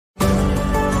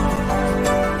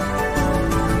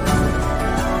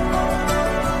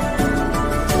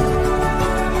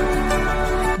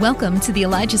Welcome to the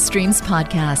Elijah Streams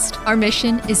podcast. Our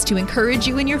mission is to encourage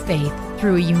you in your faith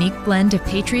through a unique blend of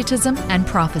patriotism and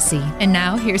prophecy. And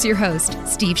now, here's your host,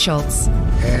 Steve Schultz.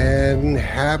 And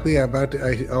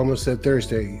I almost said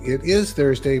Thursday. It is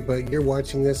Thursday, but you're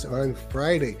watching this on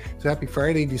Friday. So happy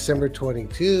Friday, December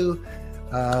 22.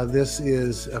 This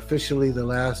is officially the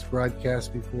last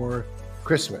broadcast before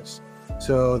Christmas.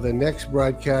 So the next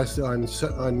broadcast on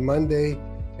Monday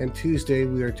and Tuesday,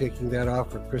 we are taking that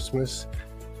off for Christmas.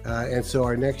 And so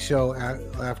our next show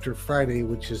after Friday,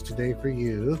 which is today for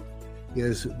you,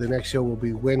 is the next show will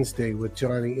be Wednesday with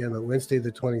Johnny and Wednesday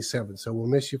the 27th. So we'll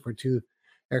miss you for 2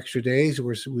 extra days.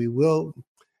 We will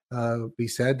be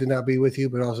sad to not be with you,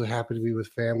 but also happy to be with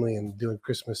family and doing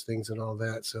Christmas things and all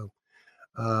that. So,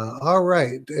 all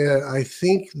right. I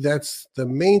think that's the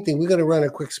main thing. We're going to run a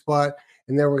quick spot,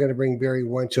 and then we're going to bring Barry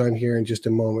Wunsch on here in just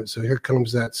a moment. So here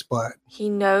comes that spot. He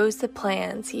knows the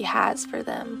plans he has for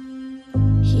them.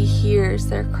 He hears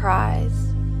their cries.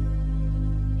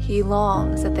 He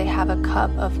longs that they have a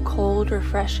cup of cold,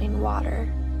 refreshing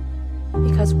water,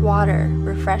 because water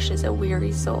refreshes a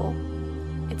weary soul.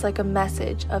 It's like a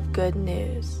message of good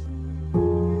news.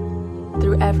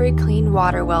 Through every clean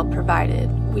water well provided,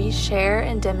 we share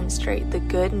and demonstrate the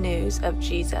good news of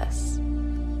Jesus.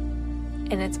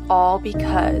 And it's all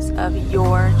because of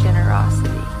your generosity.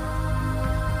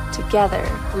 Together,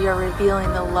 we are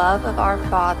revealing the love of our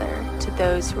Father to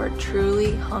those who are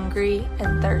truly hungry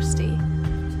and thirsty.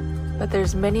 But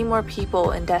there's many more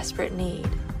people in desperate need.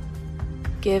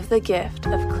 Give the gift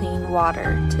of clean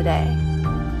water today.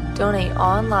 Donate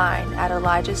online at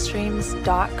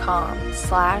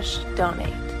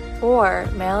ElijahStreams.com/donate or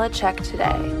mail a check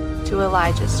today to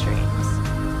Elijah Streams,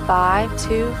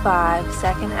 525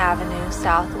 2nd Avenue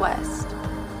Southwest,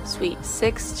 Suite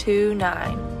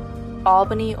 629,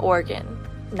 Albany, Oregon,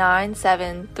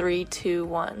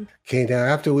 97321. Okay, now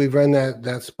after we've run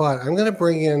that spot, I'm going to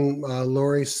bring in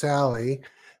Lori Sally.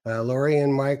 Lori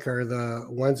and Mike are the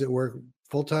ones that work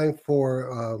full-time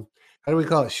for, how do we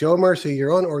call it? Show Mercy,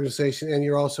 your own organization, and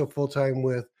you're also full-time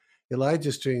with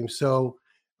Elijah Stream. So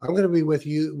I'm going to be with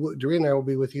you, Doreen and I will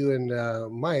be with you and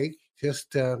Mike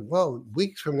just,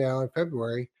 weeks from now in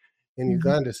February in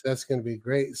Uganda. So that's going to be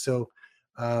great. So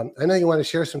I know you want to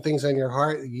share some things on your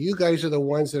heart. You guys are the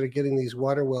ones that are getting these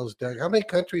water wells dug. How many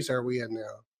countries are we in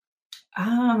now?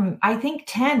 I think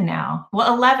 10 now.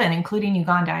 Well, 11, including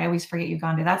Uganda. I always forget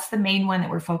Uganda. That's the main one that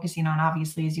we're focusing on,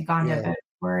 obviously, is Uganda. Yeah. But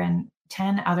we're in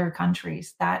 10 other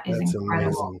countries. That's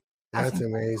incredible. That's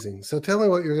amazing. So tell me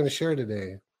what you're going to share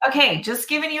today. Okay, just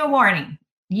giving you a warning.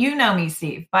 You know me,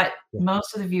 Steve, but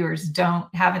most of the viewers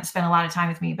haven't spent a lot of time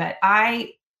with me. But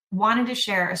I wanted to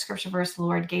share a scripture verse the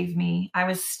Lord gave me. I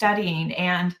was studying,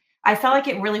 and I felt like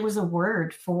it really was a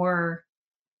word for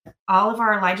all of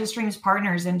our Elijah Streams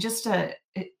partners, and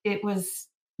it was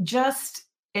just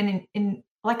in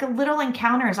like a little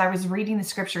encounter as I was reading the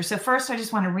scripture. So first, I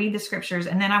just want to read the scriptures,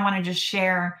 and then I want to just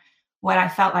share what I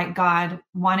felt like God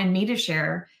wanted me to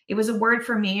share. It was a word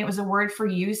for me. It was a word for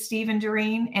you, Steve and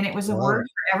Doreen, and it was a word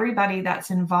for everybody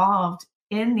that's involved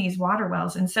in these water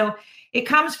wells. And so it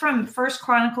comes from 1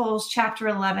 Chronicles chapter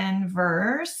 11,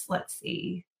 verse,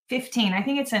 15. I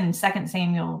think it's in 2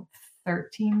 Samuel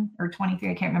 13 or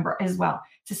 23. I can't remember as well.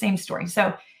 It's the same story.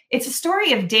 So it's a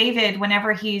story of David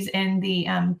whenever he's in the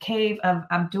cave of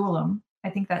Adullam. I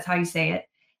think that's how you say it.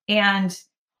 And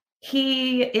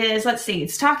he is,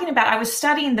 it's talking about, I was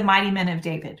studying the mighty men of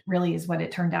David, really is what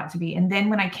it turned out to be. And then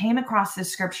when I came across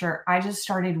this scripture, I just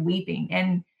started weeping.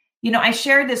 And I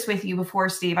shared this with you before,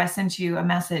 Steve. I sent you a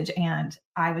message, and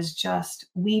I was just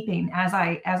weeping as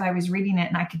I was reading it,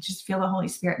 and I could just feel the Holy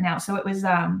Spirit now. So it was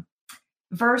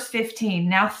verse 15.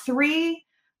 Now 3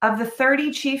 of the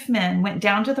 30 chief men went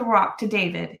down to the rock to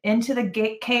David into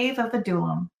the cave of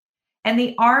Adullam, and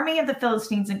the army of the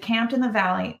Philistines encamped in the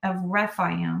valley of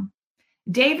Rephaim.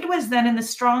 David was then in the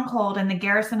stronghold, and the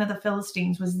garrison of the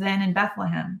Philistines was then in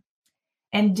Bethlehem.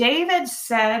 And David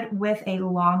said with a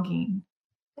longing,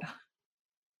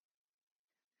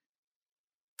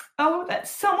 "Oh, that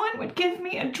someone would give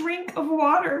me a drink of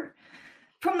water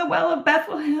from the well of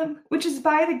Bethlehem, which is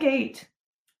by the gate."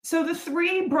 So the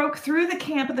 3 broke through the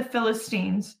camp of the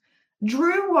Philistines,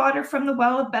 drew water from the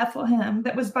well of Bethlehem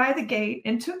that was by the gate,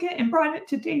 and took it and brought it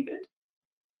to David.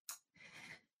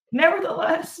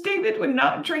 Nevertheless, David would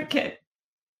not drink it,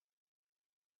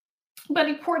 but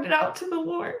he poured it out to the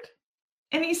Lord.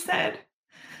 And he said,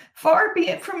 "Far be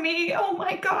it from me, oh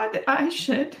my God, that I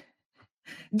should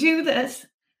do this."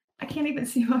 I can't even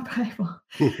see my Bible.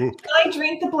 "Shall I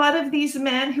drink the blood of these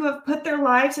men who have put their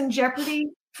lives in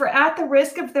jeopardy? For at the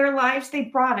risk of their lives, they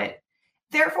brought it.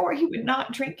 Therefore, he would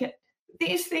not drink it.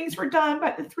 these things were done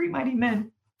by the three mighty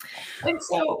men. And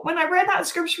so when I read that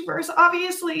scripture verse,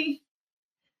 obviously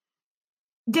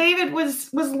David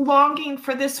was longing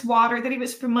for this water that he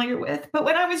was familiar with. But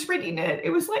when I was reading it, it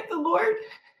was like the Lord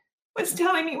was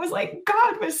telling me, it was like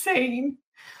God was saying,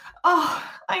 oh,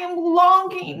 I am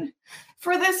longing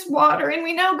for this water. And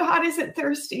we know God isn't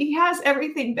thirsty. He has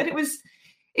everything. But it was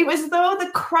though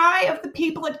the cry of the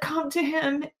people had come to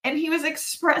him and he was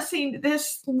expressing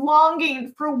this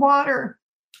longing for water.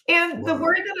 And the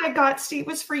word that I got, Steve,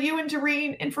 was for you and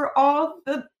Doreen and for all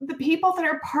the people that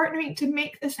are partnering to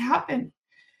make this happen.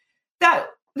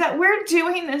 That we're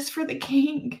doing this for the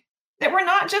King. That we're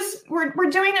not just, we're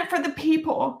doing it for the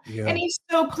people. Yeah. And he's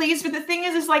so pleased. But the thing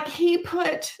is like he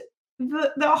put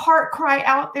the heart cry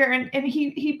out there and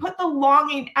he put the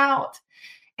longing out.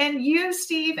 And you,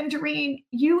 Steve and Doreen,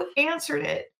 you answered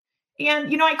it.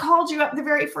 And, I called you up the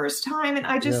very first time and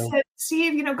I just said,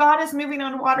 Steve, God is moving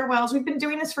on water wells. We've been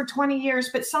doing this for 20 years,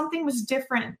 but something was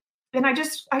different. And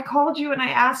I called you and I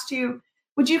asked you,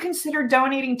 would you consider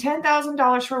donating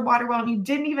 $10,000 for a water well? And you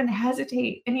didn't even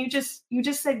hesitate. And you just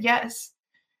said yes.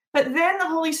 But then the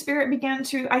Holy Spirit began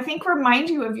to, I think, remind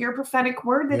you of your prophetic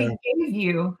word that he gave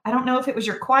you. I don't know if it was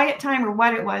your quiet time or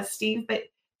what it was, Steve, but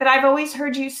I've always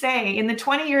heard you say in the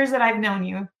 20 years that I've known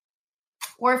you,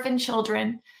 orphan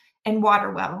children and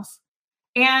water wells.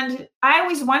 And I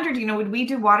always wondered, would we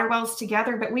do water wells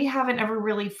together? But we haven't ever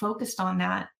really focused on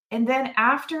that. And then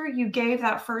after you gave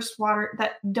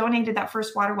donated that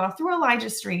first water well through Elijah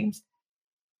Streams,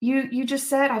 you just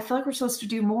said, I feel like we're supposed to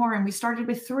do more. And we started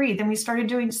with 3, then we started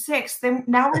doing 6. Then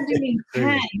now we're doing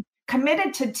 10,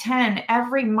 committed to 10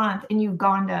 every month in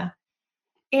Uganda.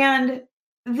 And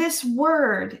this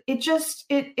word, it stirred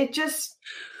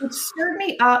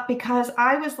me up because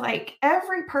I was like,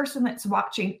 every person that's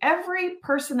watching, every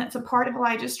person that's a part of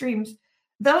Elijah Streams,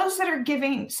 those that are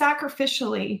giving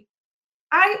sacrificially,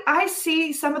 I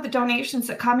see some of the donations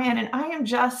that come in and I am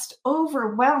just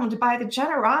overwhelmed by the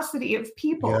generosity of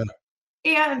people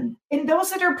and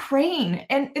those that are praying.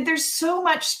 And there's so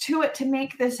much to it to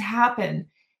make this happen.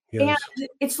 Yes. And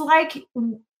it's like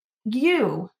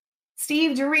you,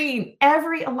 Steve, Doreen,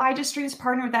 every Elijah Streams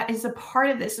partner that is a part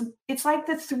of this. It's like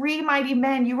the three mighty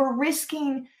men. You were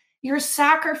risking, you're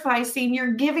sacrificing,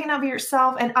 you're giving of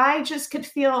yourself. And I just could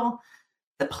feel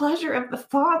the pleasure of the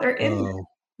Father in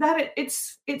that.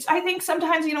 It's I think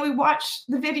sometimes, we watch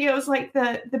the videos like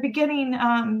the beginning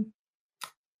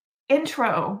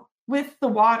intro with the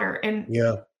water. And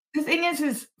the thing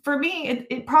is for me,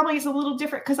 it probably is a little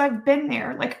different because I've been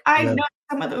there. Like I know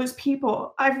some of those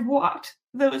people. I've walked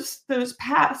those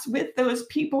paths with those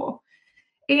people.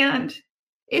 And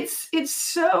it's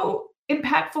so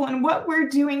impactful. And what we're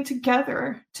doing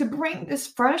together to bring this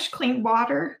fresh, clean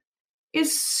water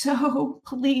is so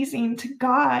pleasing to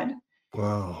God.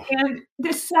 Wow. And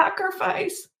this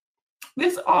sacrifice,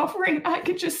 this offering, I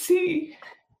could just see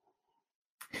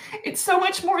it's so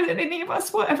much more than any of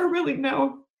us will ever really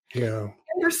know. Yeah. And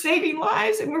we're saving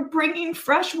lives and we're bringing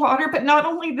fresh water. But not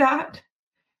only that,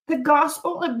 the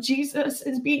gospel of Jesus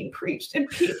is being preached and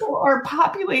people are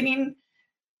populating.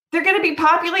 They're going to be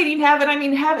populating heaven. I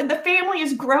mean, heaven, the family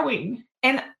is growing.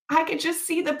 And I could just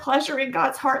see the pleasure in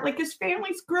God's heart. Like his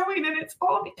family's growing and it's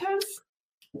all because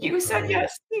you said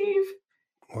yes, Steve.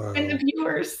 Wow. And the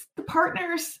viewers, the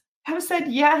partners have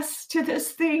said yes to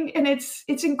this thing. And it's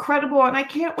incredible. And I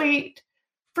can't wait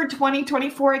for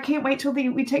 2024. I can't wait till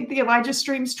we take the Elijah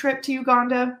Streams trip to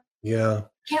Uganda. Yeah.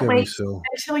 Can't wait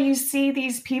until you see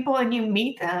these people and you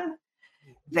meet them.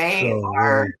 They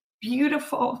are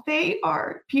beautiful. They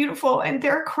are beautiful. And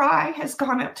their cry has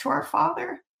gone up to our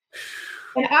Father.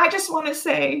 And I just want to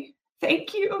say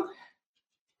thank you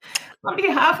on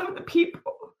behalf of the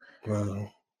people.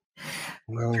 Wow.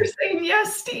 For saying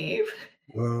yes, Steve.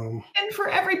 Wow. And for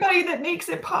everybody that makes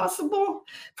it possible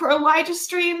for Elijah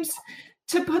Streams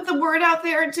to put the word out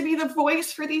there and to be the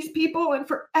voice for these people, and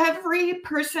for every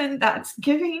person that's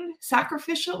giving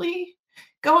sacrificially,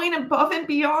 going above and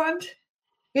beyond.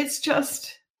 It's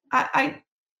just, I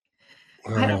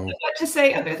don't know what to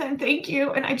say other than thank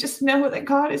you. And I just know that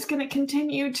God is going to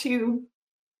continue to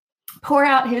pour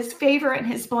out his favor and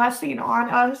his blessing on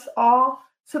us all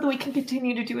so that we can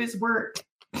continue to do his work.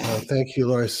 Well, thank you,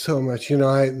 Laura, so much.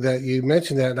 That you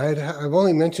mentioned that, and I've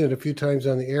only mentioned it a few times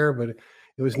on the air, but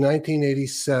it was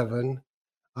 1987.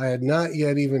 I had not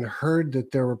yet even heard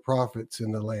that there were prophets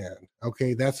in the land.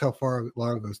 Okay, that's how far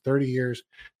long it goes.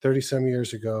 30 some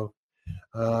years ago.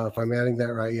 If I'm adding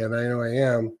that right, and I know I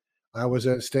am. I was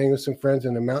staying with some friends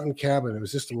in a mountain cabin. It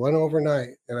was just one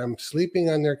overnight, and I'm sleeping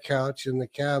on their couch in the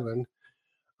cabin.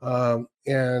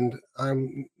 And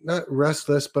I'm not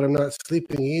restless, but I'm not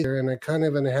sleeping either. And I kind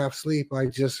of in a half sleep, I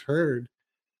just heard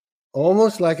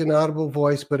almost like an audible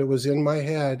voice, but it was in my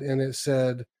head, and it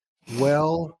said,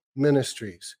 "Well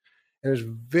Ministries." And it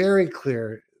was very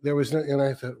clear. There was no, and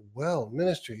I thought, "Well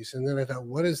Ministries," and then I thought,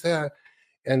 "What is that?"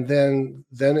 And then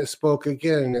it spoke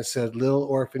again, and it said, "Little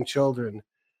Orphan Children."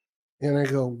 And I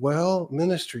go, "Well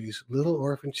Ministries, Little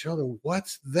Orphan Children.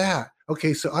 What's that?"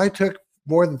 Okay, so I took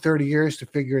more than 30 years to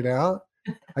figure it out.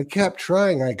 I kept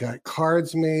trying. I got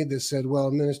cards made that said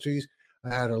Well Ministries. I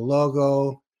had a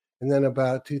logo. And then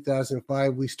about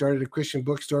 2005, we started a Christian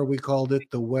bookstore. We called it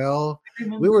The Well.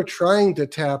 We were trying to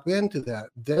tap into that.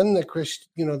 Then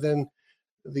then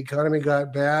the economy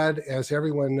got bad, as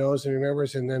everyone knows and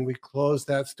remembers, and then we closed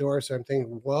that store. So I'm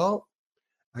thinking, well,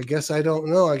 I guess I don't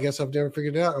know. I guess I've never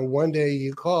figured it out. And one day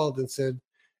you called and said,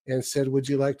 would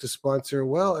you like to sponsor a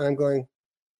well? And I'm going,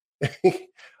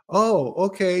 oh,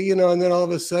 okay. And then all of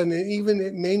a sudden,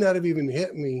 it may not have even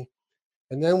hit me.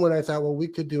 And then when I thought, well, we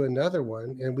could do another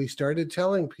one, and we started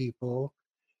telling people,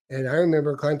 and I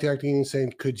remember contacting you and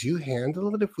saying, could you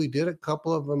handle it if we did a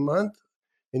couple of a month?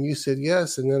 And you said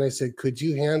yes. And then I said, could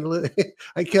you handle it?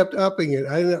 I kept upping it.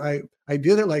 I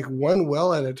did it like one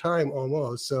well at a time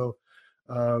almost. So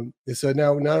now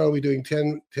not only are we doing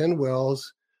 10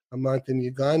 wells a month in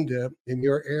Uganda, in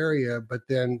your area, but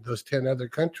then those 10 other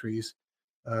countries.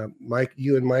 Mike,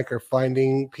 you and Mike are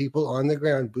finding people on the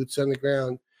ground, boots on the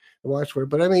ground, to watch for it.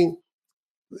 But I mean,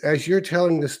 as you're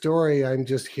telling the story, I'm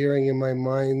just hearing in my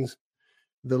mind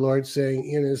the Lord saying,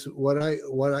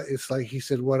 it's like he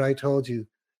said, what I told you,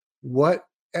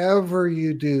 whatever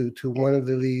you do to one of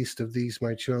the least of these,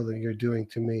 my children, you're doing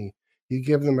to me. You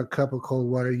give them a cup of cold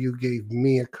water, you gave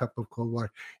me a cup of cold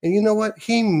water. And you know what?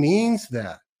 He means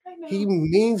that. He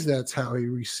means that's how he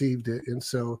received it. And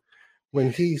so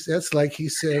that's like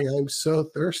he's saying, I'm so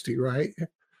thirsty, right?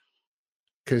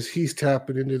 Because he's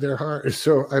tapping into their heart.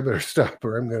 So I better stop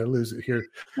or I'm going to lose it here.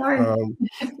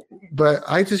 But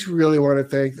I just really want to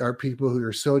thank our people who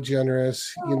are so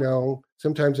generous.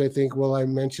 Sometimes I think, well, I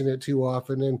mention it too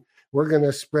often, and we're going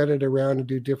to spread it around and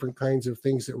do different kinds of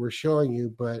things that we're showing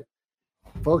you. But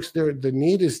folks, the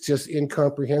need is just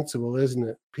incomprehensible, isn't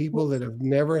it? People that have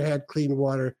never had clean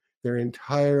water their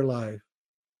entire life,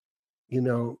 and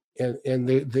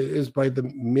there is by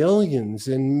the millions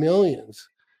and millions.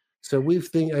 So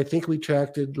I think we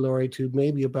tracked it, Lori, to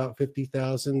maybe about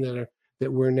 50,000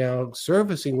 that we're now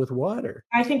servicing with water.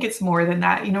 I think it's more than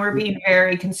that. We're being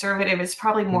very conservative. It's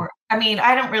probably more. I mean,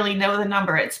 I don't really know the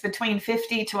number. It's between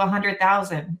 50 to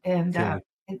 100,000, and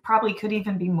it probably could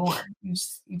even be more. You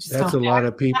just That's a lot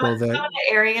of people. Some of the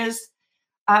areas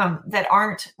that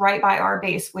aren't right by our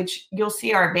base, which you'll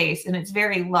see our base, and it's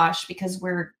very lush because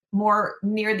we're more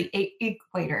near the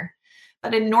equator.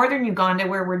 But in northern Uganda,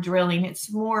 where we're drilling,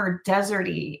 it's more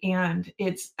deserty, and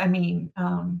it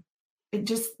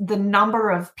just the number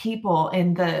of people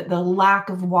and the lack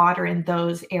of water in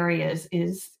those areas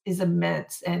is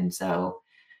immense. And so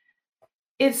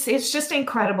it's just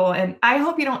incredible. And I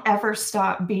hope you don't ever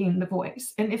stop being the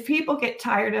voice. And if people get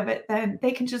tired of it, then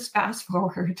they can just fast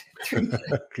forward through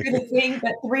the thing.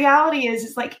 But the reality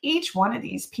is like each one of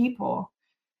these people,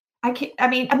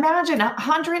 imagine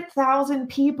 100,000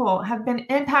 people have been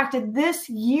impacted this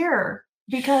year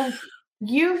because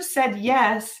you've said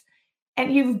yes.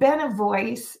 And you've been a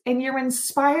voice, and you're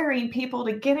inspiring people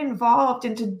to get involved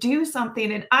and to do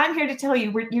something. And I'm here to tell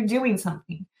you, you're doing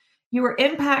something. You are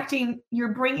impacting,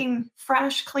 you're bringing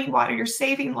fresh, clean water, you're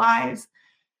saving lives.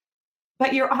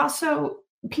 But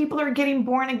people are getting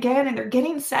born again and they're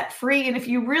getting set free. And if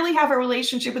you really have a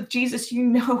relationship with Jesus, you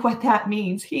know what that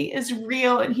means. He is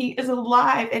real and he is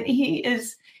alive and he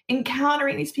is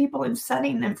encountering these people and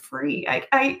setting them free.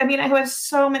 I have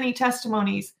so many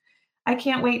testimonies. I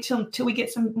can't wait till we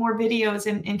get some more videos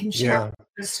and can share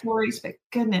the stories. But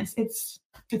goodness, it's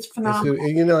phenomenal.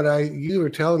 So, you were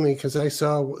telling me, because I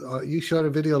saw you showed a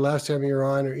video last time you were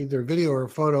on, or either a video or a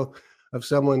photo of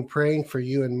someone praying for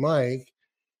you and Mike,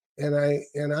 and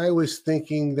I was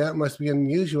thinking that must be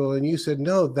unusual, and you said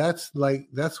no, that's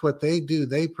what they do.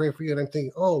 They pray for you, and I'm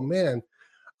thinking, oh man.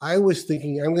 I was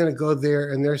thinking I'm going to go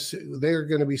there and they're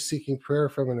going to be seeking prayer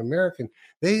from an American.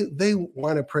 They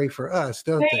want to pray for us,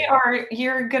 don't they?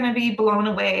 You're going to be blown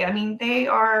away. I mean, they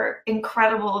are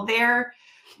incredible. Their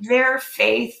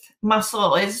faith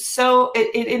muscle is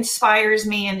it inspires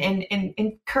me and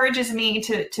encourages me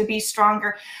to be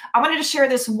stronger. I wanted to share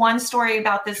this one story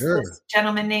about this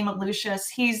gentleman named Lucius.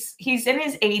 He's in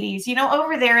his 80s.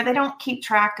 Over there, they don't keep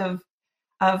track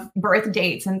of birth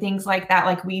dates and things like that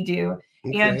like we do.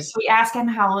 Okay. And so we asked him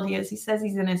how old he is. He says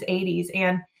he's in his 80s.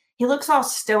 And he looks all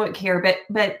stoic here,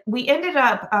 but we ended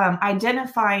up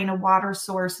identifying a water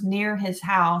source near his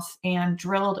house and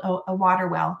drilled a water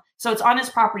well. So it's on his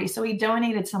property. So he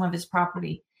donated some of his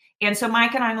property. And so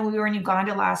Mike and I, when we were in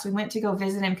Uganda last, we went to go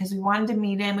visit him because we wanted to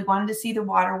meet him. We wanted to see the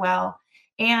water well.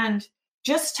 And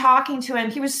just talking to him,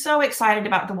 he was so excited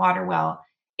about the water well.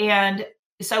 And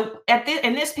so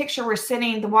in this picture, we're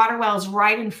sitting, the water well is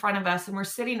right in front of us, and we're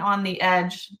sitting on the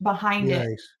edge behind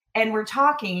it. And we're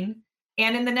talking.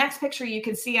 And in the next picture, you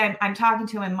can see I'm talking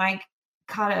to him, and Mike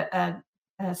caught a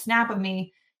snap of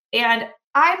me. And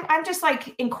I'm just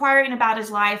like inquiring about his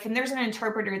life. And there's an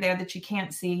interpreter there that you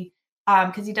can't see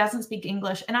because he doesn't speak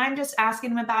English. And I'm just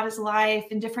asking him about his life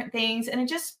and different things. And it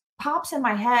just pops in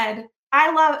my head.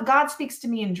 God speaks to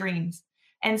me in dreams.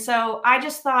 And so I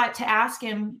just thought to ask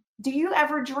him, do you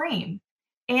ever dream?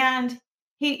 And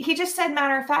he just said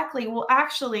matter-of-factly, well,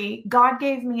 actually, God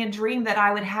gave me a dream that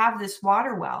I would have this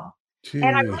water well. Jeez.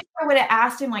 And I wish I would have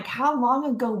asked him, like, how long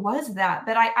ago was that?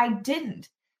 But I didn't.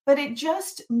 But it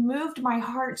just moved my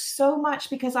heart so much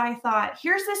because I thought,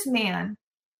 here's this man.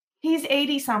 He's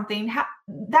 80-something.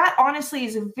 That honestly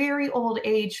is a very old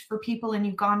age for people in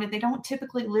Uganda. They don't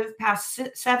typically live past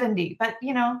 70. But,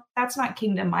 that's not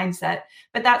kingdom mindset.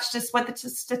 But that's just what the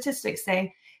statistics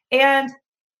say. And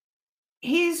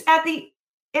he's at the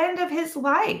end of his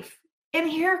life. And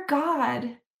here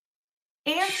God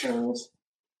answers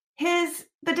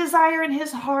the desire in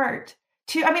his heart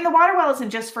the water well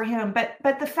isn't just for him, but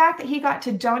the fact that he got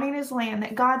to donate his land,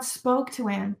 that God spoke to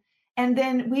him, and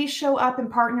then we show up and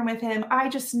partner with him. I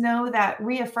just know that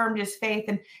reaffirmed his faith.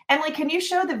 And Emily, can you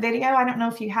show the video? I don't know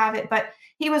if you have it, but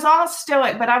he was all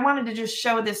stoic, but I wanted to just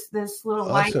show this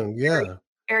little awesome.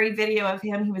 airy video of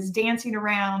him. He was dancing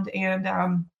around, and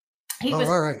he was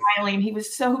smiling. He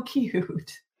was so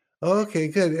cute. Okay,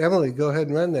 good. Emily, go ahead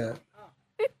and run that.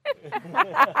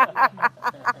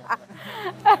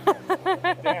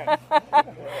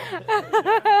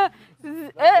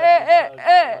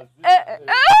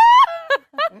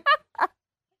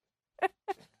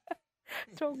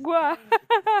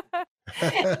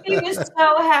 He was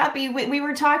so happy. We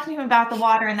were talking to him about the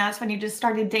water, and that's when he just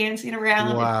started dancing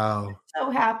around. Wow. So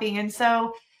happy. And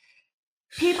so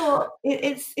people,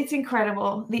 it's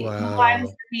incredible. The lives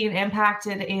are being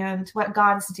impacted and what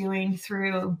God's doing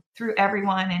through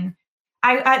everyone. And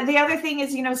I the other thing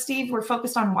is, Steve, we're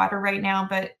focused on water right now,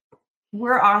 but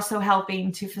we're also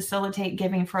helping to facilitate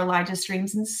giving for Elijah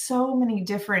Streams in so many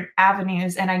different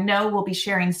avenues. And I know we'll be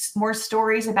sharing more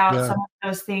stories about some of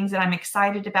those things, and I'm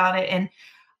excited about it. And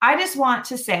I just want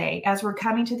to say, as we're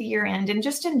coming to the year end, and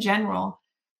just in general,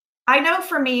 I know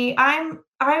for me, I'm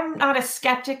not a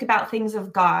skeptic about things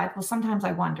of God. Well, sometimes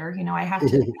I wonder, I have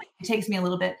to, it takes me a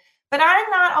little bit, but I'm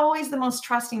not always the most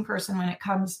trusting person when it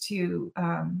comes to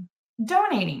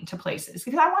donating to places,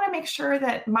 because I want to make sure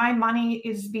that my money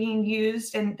is being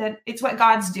used and that it's what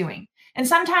God's doing. And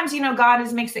sometimes,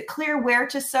 God makes it clear where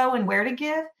to sow and where to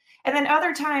give. And then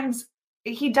other times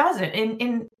he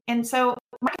doesn't. And so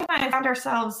Mike and I found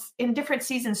ourselves in different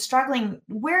seasons struggling.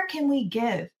 Where can we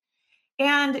give?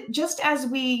 And just as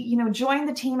we, joined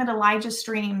the team at Elijah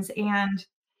Streams and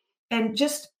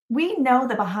just, we know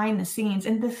the behind the scenes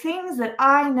and the things that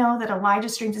I know that Elijah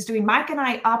Streams is doing. Mike and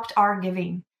I upped our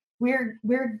giving.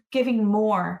 We're giving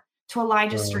more to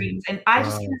Elijah Streams. And I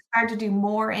just inspired to do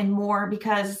more and more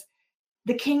because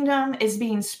the kingdom is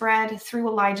being spread through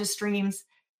Elijah Streams.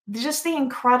 Just the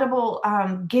incredible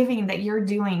giving that you're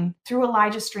doing through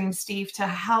Elijah Streams, Steve, to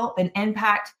help and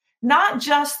impact not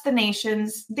just the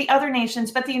nations, the other nations,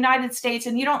 but the United States.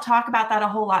 And you don't talk about that a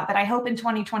whole lot, but I hope in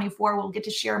 2024, we'll get to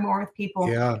share more with people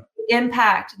the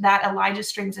impact that Elijah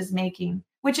Streams is making,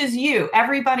 which is you,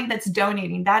 everybody that's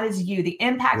donating, that is you, the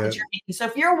impact that you're making. So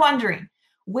if you're wondering,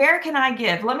 where can I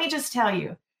give? Let me just tell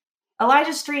you,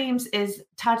 Elijah Streams is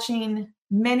touching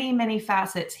many, many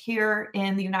facets here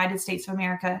in the United States of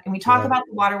America. And we talk about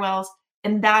the water wells,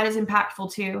 and that is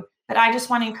impactful too. But I just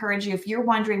want to encourage you, if you're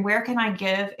wondering, where can I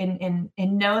give and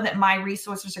know that my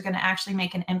resources are going to actually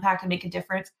make an impact and make a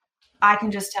difference, I can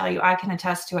just tell you, I can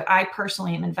attest to it. I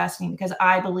personally am investing because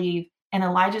I believe in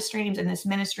Elijah Streams and this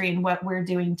ministry and what we're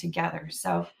doing together.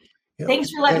 So thanks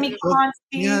for letting me come on,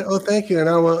 Steve. Yeah. Oh, thank you. And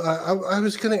I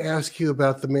was going to ask you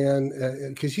about the man,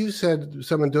 because you said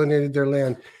someone donated their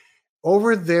land.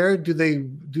 Over there, do they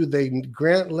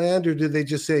grant land, or do they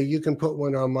just say you can put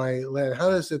one on my land? How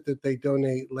is it that they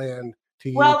donate land to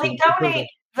you? Well, they donate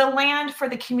the land for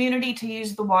the community to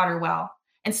use the water well.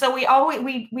 And so we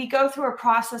go through a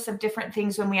process of different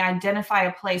things when we identify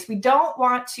a place. We don't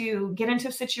want to get into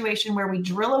a situation where we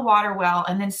drill a water well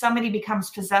and then somebody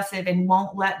becomes possessive and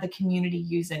won't let the community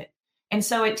use it. And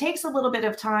so it takes a little bit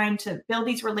of time to build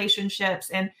these relationships.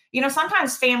 And,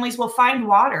 sometimes families will find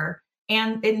water.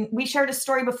 And we shared a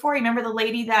story before. Remember the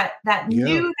lady that Yeah.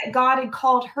 knew that God had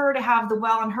called her to have the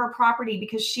well on her property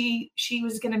because she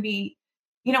was going to be,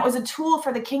 it was a tool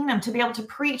for the kingdom to be able to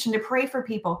preach and to pray for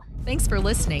people. Thanks for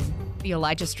listening. The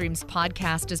Elijah Streams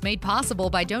podcast is made possible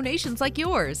by donations like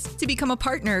yours. To become a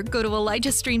partner, go to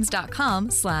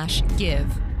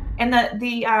ElijahStreams.com/give. And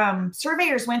the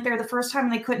surveyors went there the first time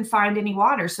and they couldn't find any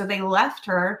water. So they left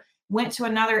her, went to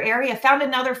another area, found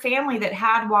another family that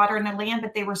had water in their land,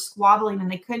 but they were squabbling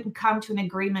and they couldn't come to an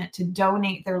agreement to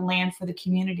donate their land for the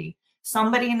community.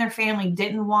 Somebody in their family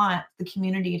didn't want the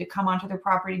community to come onto their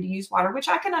property to use water, which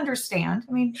I can understand.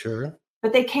 I mean, Sure.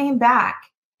 But they came back.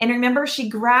 And remember, she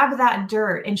grabbed that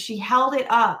dirt and she held it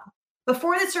up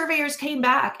before the surveyors came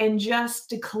back and just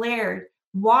declared,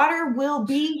 water will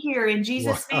be here in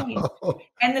Jesus' name.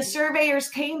 And the surveyors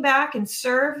came back and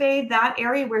surveyed that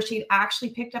area where she'd actually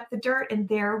picked up the dirt, and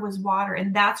there was water.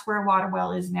 And that's where a water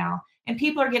well is now. And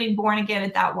people are getting born again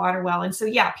at that water well. And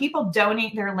so, people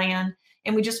donate their land,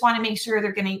 and we just want to make sure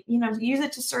they're going to, use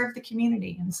it to serve the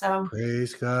community. And so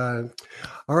praise God.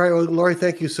 All right. Well, Lori,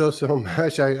 thank you so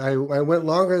much. I went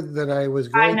longer than I was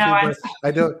going to, but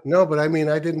I don't know. But I mean,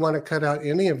 I didn't want to cut out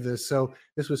any of this. So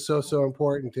this was so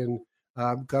important. And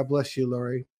God bless you,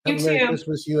 Lori. Have a Merry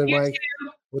Christmas, you and Mike. Too.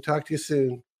 We'll talk to you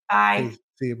soon. Bye.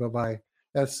 See you. Bye-bye.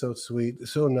 That's so sweet.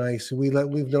 So nice. We've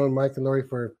known Mike and Lori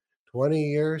for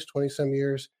 20 some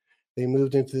years. They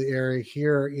moved into the area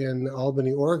here in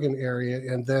Albany, Oregon area,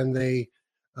 and then they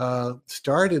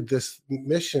started this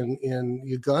mission in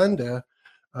Uganda.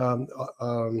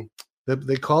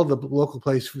 They called the local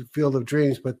place Field of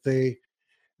Dreams, but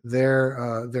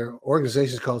their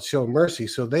organization is called Show Mercy.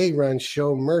 So they run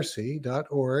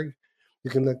showmercy.org. You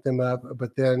can look them up.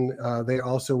 But then they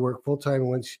also work full time.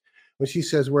 When she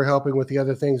says we're helping with the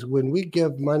other things, when we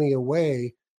give money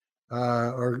away,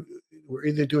 or we're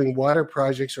either doing water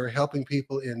projects or helping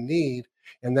people in need,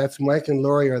 and that's Mike and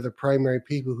Lori are the primary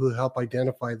people who help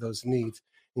identify those needs,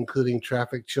 including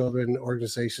trafficked children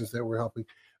organizations that we're helping.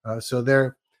 So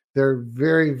they're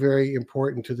very, very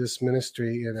important to this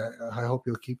ministry, and I hope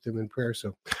you'll keep them in prayer.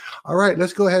 So, all right,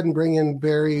 let's go ahead and bring in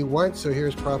Barry Wunsch. So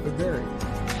here's Prophet Barry.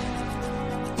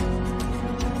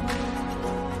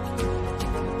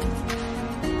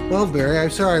 Well, Barry, I'm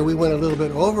sorry we went a little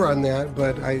bit over on that,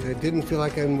 but I didn't feel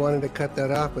like I wanted to cut that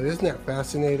off. But isn't that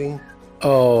fascinating?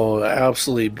 Oh,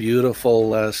 absolutely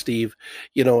beautiful, Steve.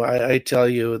 I tell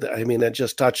you, it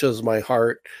just touches my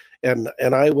heart. And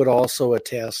I would also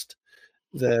attest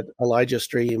that Elijah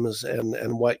Streams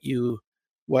and what you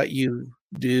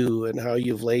do and how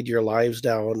you've laid your lives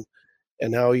down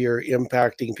and how you're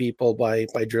impacting people by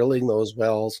drilling those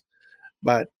wells.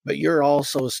 But you're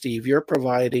also, Steve, you're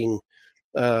providing,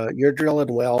 you're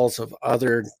drilling wells of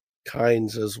other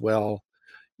kinds as well,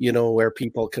 where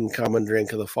people can come and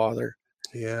drink of the Father.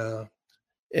 Yeah.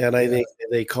 And I think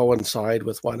they coincide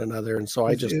with one another. And so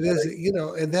it is,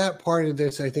 and that part of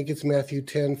this, I think it's Matthew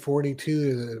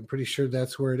 10:42. I'm pretty sure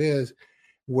that's where it is,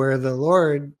 where the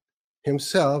Lord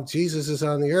himself, Jesus, is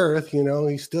on the earth,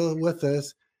 he's still with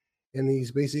us. And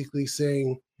he's basically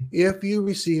saying, if you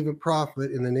receive a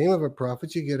prophet in the name of a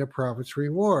prophet, you get a prophet's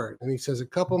reward. And he says a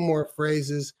couple more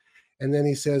phrases. And then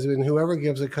he says, and whoever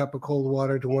gives a cup of cold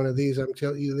water to one of these, I'm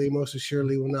telling you, they most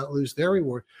assuredly will not lose their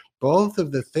reward. Both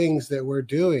of the things that we're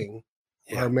doing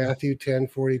are Matthew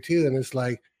 10:42. And it's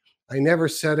like, I never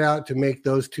set out to make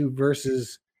those two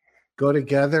verses go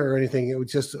together or anything. It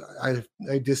was just, I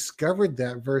discovered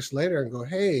that verse later and go,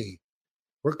 hey,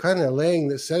 we're kind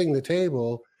of setting the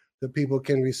table that people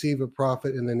can receive a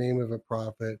prophet in the name of a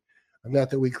prophet. Not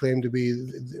that we claim to be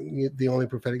the only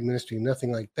prophetic ministry,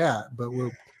 nothing like that, but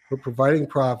we're providing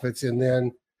prophets, and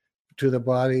then to the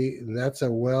body, and that's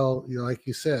a well, like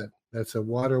you said, that's a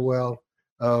water well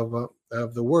of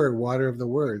the word, water of the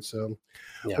word. So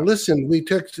well, listen, we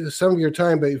took some of your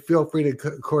time, but feel free to,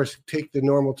 of course, take the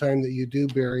normal time that you do,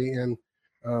 Barry, and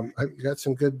I've got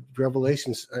some good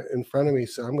revelations in front of me,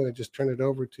 so I'm going to just turn it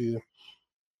over to you.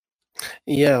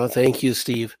 Yeah, thank you,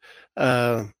 Steve.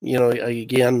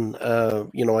 Again,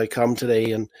 I come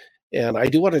today and I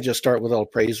do want to just start with a little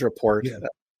praise report.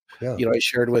 I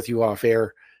shared with you off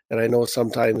air, and I know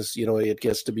sometimes, it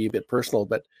gets to be a bit personal,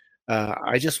 but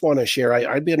I just want to share,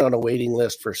 I've been on a waiting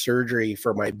list for surgery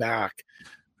for my back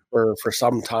for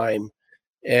some time,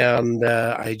 and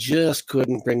I just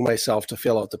couldn't bring myself to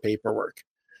fill out the paperwork.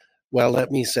 Well,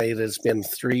 let me say that it's been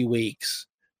 3 weeks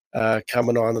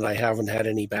coming on and I haven't had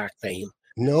any back pain.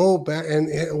 No,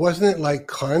 and wasn't it like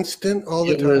constant all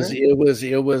the time?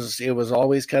 It was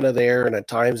always kind of there, and at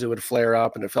times it would flare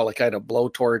up, and it felt like I had a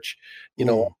blowtorch,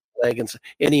 Mm. leg. And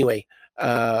anyway,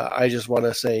 I just want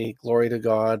to say glory to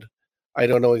God. I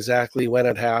don't know exactly when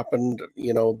it happened,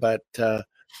 but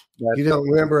You don't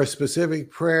remember a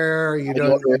specific prayer. I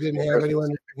don't You didn't remember have a anyone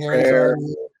specific lay hands prayer, on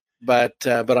you.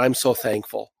 but I'm so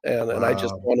thankful, and I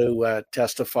just Wow. want to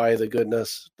testify the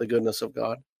goodness of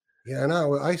God. Yeah, and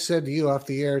I said to you off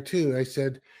the air too. I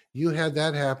said you had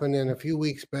that happen, and a few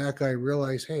weeks back, I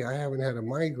realized, hey, I haven't had a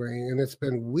migraine, and it's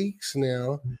been weeks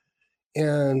now.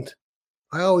 And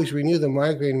I always renew the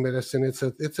migraine medicine. It's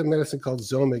a medicine called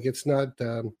Zomic. It's not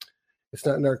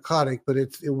narcotic, but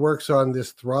it works on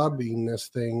this throbbingness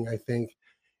thing, I think.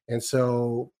 And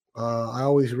so I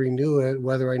always renew it,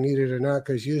 whether I need it or not,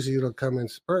 because usually it'll come in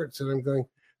spurts. And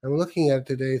I'm looking at it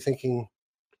today, thinking,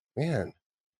 man,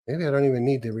 maybe I don't even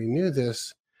need to renew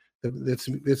this.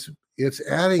 It's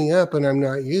adding up, and I'm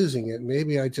not using it.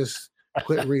 Maybe I just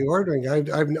quit reordering.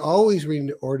 I've always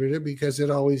reordered it because it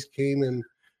always came in,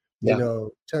 Yeah,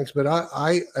 chunks. But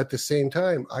I at the same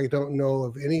time, I don't know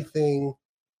of anything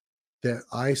that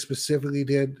I specifically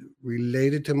did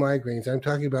related to migraines. I'm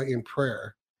talking about in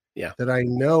prayer yeah. that I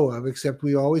know of, except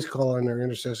we always call on our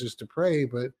intercessors to pray,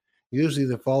 but usually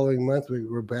the following month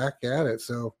we're back at it.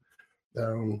 So,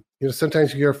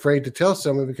 sometimes you're afraid to tell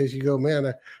someone because you go,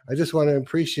 man, I just want to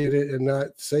appreciate it and not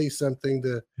say something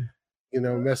to,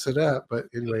 mess it up. But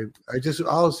anyway,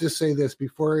 I'll just say this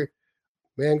before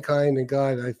mankind and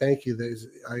God, I thank you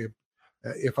that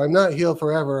if I'm not healed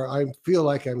forever, I feel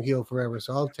like I'm healed forever.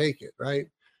 So I'll take it. Right.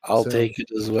 I'll So, take it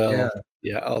as yeah. well.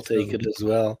 Yeah, I'll take So, it as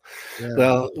well.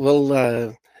 yeah.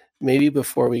 Well, maybe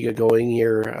before we get going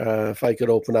here, if I could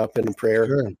open up in prayer.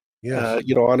 Sure. Yes.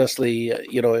 Honestly, I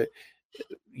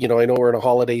know we're in a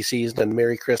holiday season, and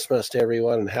Merry Christmas to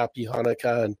everyone, and Happy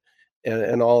Hanukkah,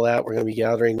 and all that. We're going to be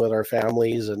gathering with our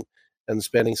families and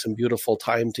spending some beautiful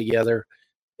time together,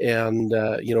 and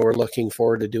we're looking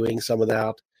forward to doing some of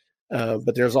that.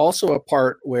 But there's also a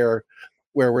part where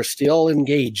we're still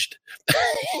engaged.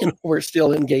 We're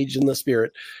still engaged in the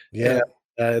spirit, Yeah.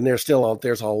 and there's a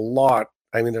lot.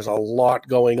 I mean, there's a lot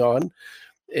going on,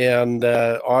 and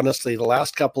honestly, the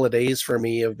last couple of days for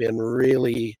me have been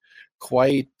really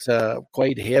quite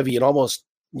heavy, and almost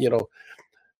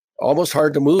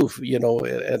hard to move,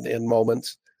 in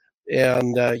moments,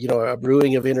 and a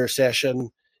brewing of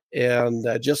intercession, and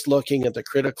just looking at the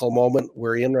critical moment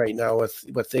we're in right now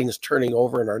with things turning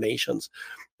over in our nations,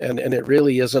 and it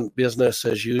really isn't business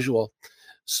as usual.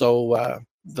 So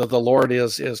the Lord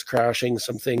is crashing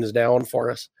some things down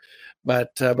for us,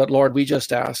 but Lord, we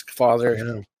just ask, Father,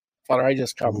 Yeah. I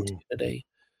just come to Mhm. you today,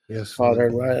 Yes,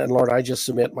 Father, Lord. and Lord, I just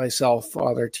submit myself,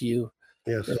 Father, to you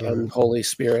Yes, and Lord. Holy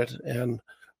Spirit. And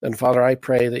Father, I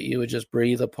pray that you would just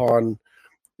breathe upon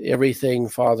everything,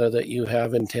 Father, that you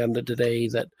have intended today,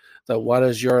 that what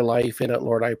is your life in it,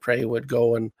 Lord, I pray would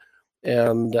go and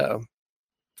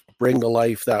bring to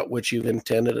life that which you've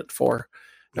intended it for.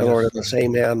 And Lord, Yes, at the Lord.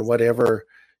 same hand, whatever,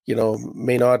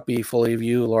 may not be fully of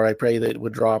you, Lord, I pray that it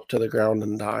would drop to the ground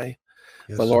and die.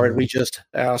 But Yes, Lord, Lord. we just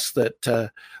ask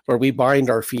that, Lord, we bind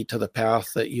our feet to the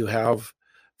path that you have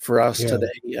for us Yeah.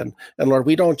 today. And Lord,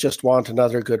 we don't just want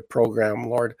another good program,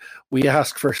 Lord. We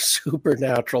ask for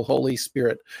supernatural Holy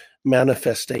Spirit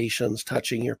manifestations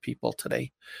touching your people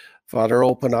today. Father,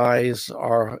 open eyes,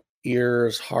 our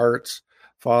ears, hearts.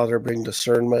 Father, bring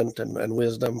discernment and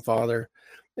wisdom, Father.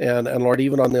 And Lord,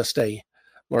 even on this day,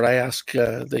 Lord, I ask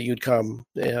that you'd come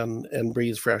and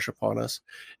breathe fresh upon us.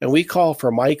 And we call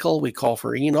for Michael, we call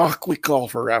for Enoch, we call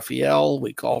for Raphael,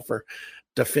 we call for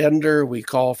Defender, we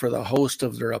call for the host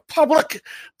of the Republic,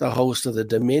 the host of the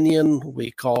Dominion, we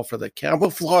call for the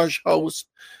camouflage host,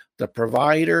 the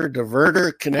provider,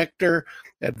 diverter, connector,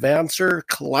 advancer,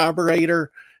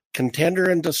 collaborator, contender,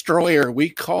 and destroyer. We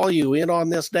call you in on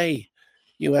this day,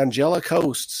 you angelic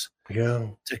hosts, Yeah.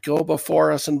 to go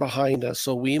before us and behind us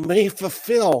so we may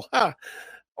fulfill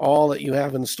all that you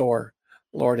have in store,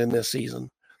 Lord, in this season.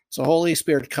 So Holy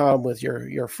Spirit, come with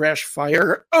your fresh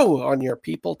fire on your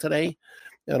people today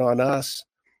and on us.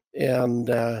 And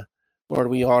Lord,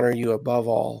 we honor you above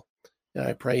all. And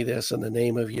I pray this in the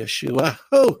name of Yeshua,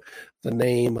 the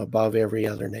name above every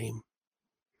other name.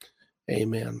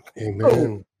 Amen.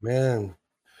 Amen. Man.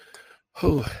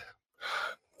 Oh,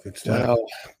 Good stuff. well,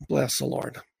 bless the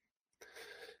Lord.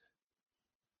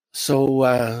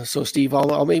 So Steve,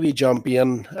 I'll maybe jump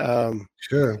in.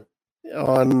 Sure.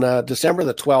 On December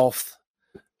the 12th,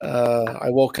 I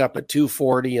woke up at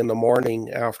 2:40 in the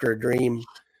morning after a dream,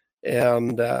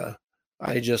 and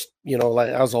I just,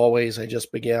 as always, I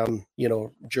just began,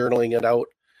 journaling it out.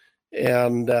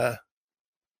 And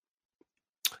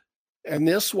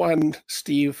this one,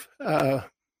 Steve, I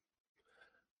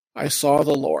saw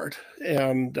the Lord,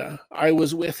 and I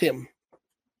was with him.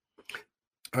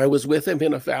 I was with him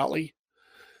in a valley.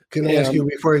 Can I ask you,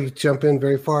 before you jump in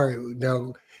very far,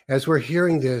 now, as we're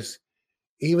hearing this,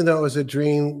 even though it was a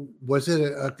dream, was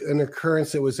it an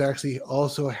occurrence that was actually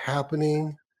also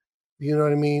happening? You know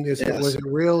what I mean? Was it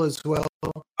real as well?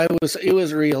 It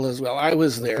was real as well. I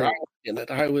was there. Okay. I was in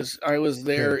it. I was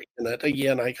there in it.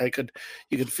 Again, you could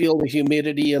feel the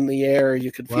humidity in the air.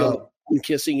 You could feel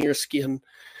kissing your skin.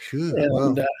 Sure.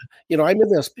 And, I'm in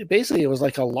this, basically it was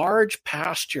like a large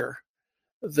pasture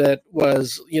that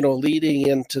was, leading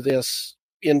into this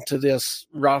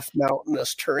rough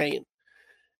mountainous terrain.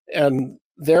 And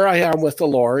there I am with the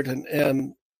Lord,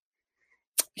 and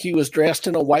he was dressed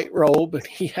in a white robe, and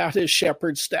he had his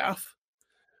shepherd's staff.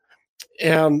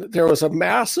 And there was a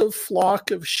massive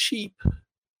flock of sheep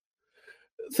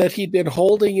that he'd been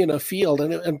holding in a field,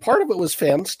 and part of it was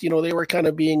fenced. They were kind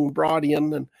of being brought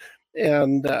in,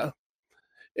 and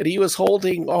he was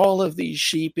holding all of these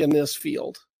sheep in this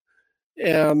field.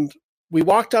 And we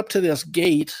walked up to this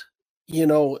gate,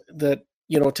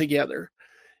 together.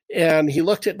 And he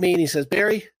looked at me and he says,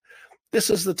 "Barry, this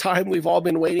is the time we've all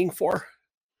been waiting for."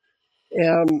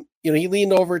 And, he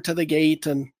leaned over to the gate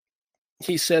and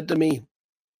he said to me,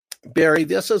 "Barry,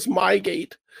 this is my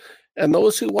gate. And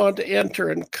those who want to enter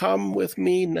and come with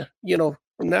me,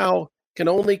 from now can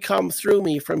only come through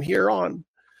me from here on.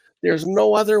 There's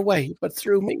no other way but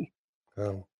through me."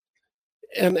 Oh.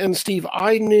 And Steve,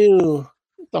 I knew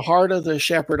the heart of the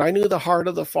shepherd. I knew the heart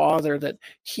of the Father, that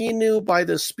he knew by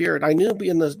the Spirit. I knew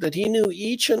that he knew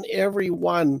each and every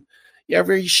one,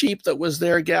 every sheep that was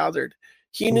there gathered.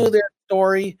 He knew their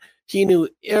story. He knew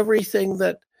everything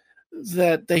that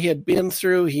they had been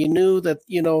through. He knew that,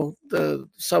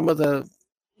 some of the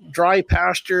dry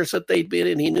pastures that they'd been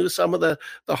in. He knew some of the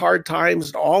hard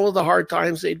times, all of the hard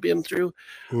times they'd been through.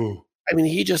 I mean,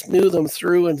 he just knew them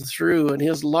through and through, and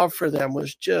his love for them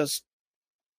was just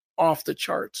off the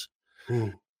charts.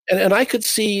 And I could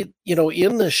see,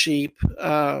 in the sheep,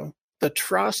 the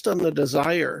trust and the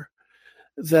desire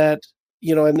that,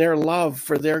 and their love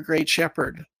for their great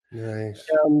shepherd. Nice.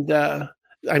 And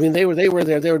they were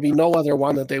there. There would be no other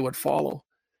one that they would follow.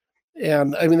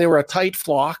 And they were a tight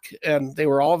flock, and they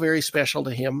were all very special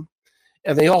to him,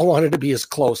 and they all wanted to be as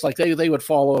close. Like they would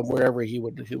follow him wherever he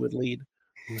would lead.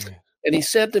 And he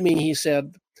said to me,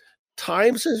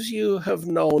 "Times as you have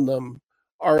known them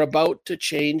are about to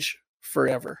change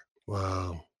forever.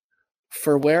 Wow.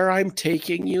 For where I'm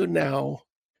taking you now,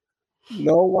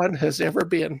 no one has ever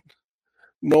been,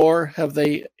 nor have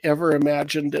they ever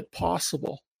imagined it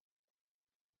possible."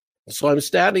 So I'm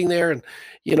standing there, and,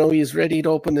 he's ready to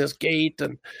open this gate,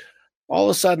 and all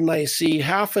of a sudden I see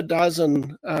half a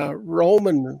dozen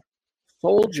Roman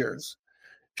soldiers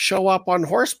show up on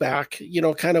horseback,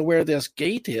 kind of where this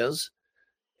gate is.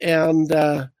 And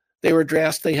they were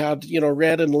dressed, they had,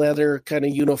 red and leather kind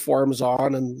of uniforms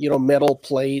on, and, metal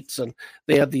plates, and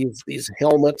they had these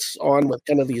helmets on with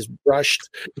kind of these brushed,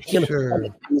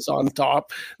 things on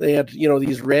top. They had,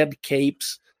 these red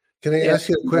capes. Can I ask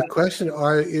you a quick question?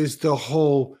 Is the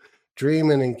whole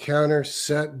dream and encounter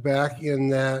set back in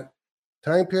that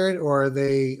time period, or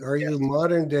are you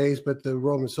modern days, but the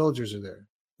Roman soldiers are there?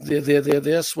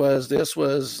 This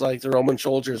was like the Roman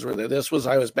soldiers were there.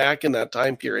 I was back in that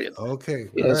time period. Okay.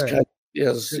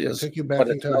 Took you back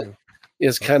in time.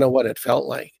 Is kind of what it felt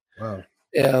like. Wow.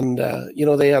 And,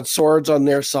 they had swords on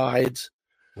their sides.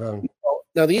 Wow.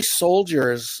 Now, these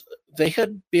soldiers, they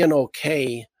had been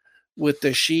okay with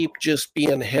the sheep just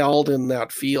being held in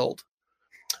that field.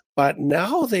 But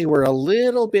now they were a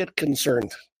little bit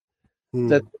concerned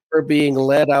that they were being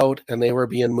led out and they were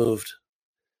being moved.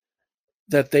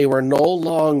 That they were no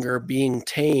longer being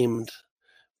tamed,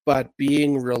 but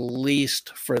being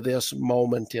released for this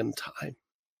moment in time.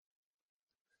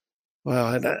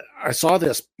 Well, and I saw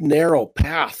this narrow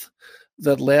path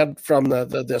that led from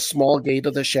the small gate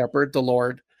of the shepherd, the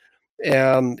Lord,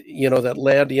 and, that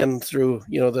led in through,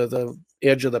 the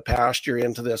edge of the pasture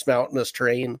into this mountainous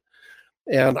terrain.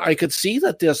 And I could see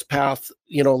that this path,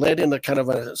 led into kind of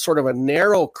a sort of a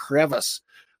narrow crevice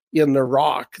in the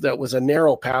rock that was a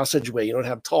narrow passageway. It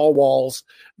had tall walls,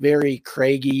 very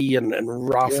craggy and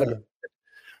rough. Yeah.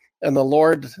 And the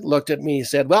Lord looked at me and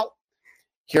said, "Well,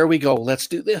 here we go. Let's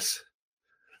do this."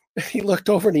 He looked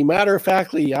over and matter of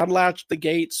factly unlatched the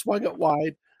gate, swung it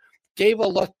wide, gave a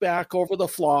look back over the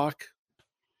flock,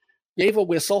 gave a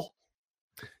whistle,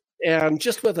 and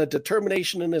just with a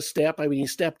determination in his step, he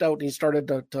stepped out and he started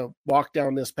to walk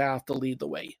down this path to lead the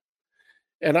way.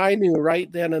 And I knew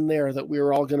right then and there that we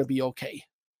were all going to be okay.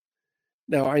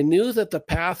 Now, I knew that the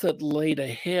path that laid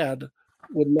ahead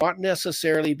would not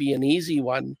necessarily be an easy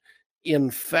one.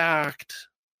 In fact,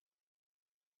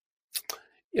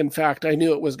 I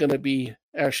knew it was going to be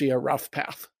actually a rough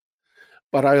path.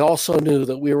 But I also knew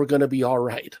that we were going to be all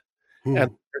right, and we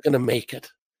were going to make it.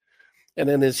 And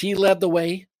then as he led the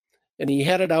way and he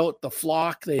headed out, the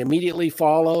flock, they immediately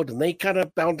followed, and they kind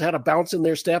of had a bounce in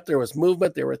their step. There was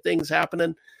movement. There were things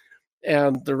happening.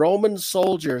 And the Roman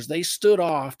soldiers, they stood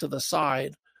off to the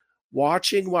side,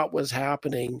 watching what was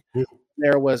happening.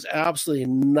 There was absolutely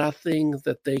nothing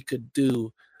that they could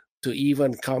do to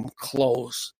even come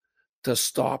close to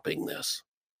stopping this.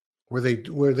 Were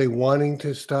they wanting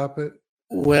to stop it?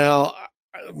 Well,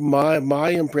 my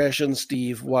impression,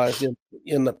 Steve, was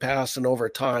in the past and over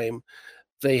time,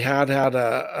 they had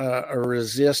a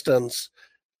resistance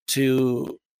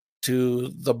to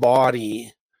the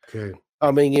body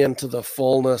coming into the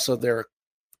fullness of their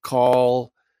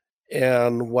call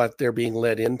and what they're being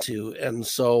led into. And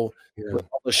so with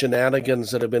all the shenanigans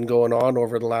that have been going on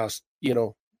over the last,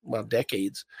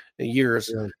 decades and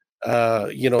years,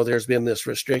 there's been this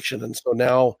restriction. And so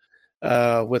now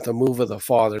with the move of the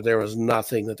Father, there was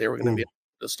nothing that they were going to be able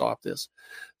to stop this.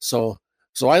 So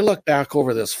I look back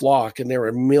over this flock, and there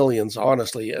were millions,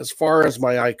 honestly, as far as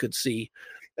my eye could see.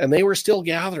 And they were still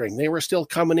gathering. They were still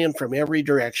coming in from every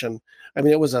direction. I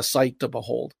mean, it was a sight to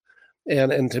behold.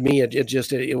 And to me,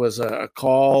 it was a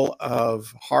call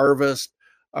of harvest,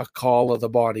 a call of the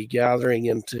body gathering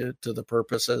into the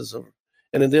purposes of,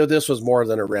 and this was more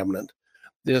than a remnant.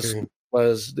 This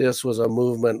was a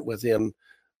movement within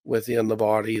the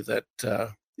body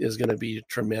that is going to be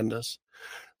tremendous.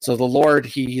 So the Lord,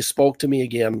 he spoke to me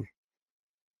again,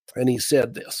 and he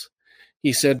said this.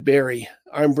 He said, Barry,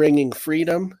 I'm bringing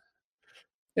freedom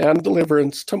and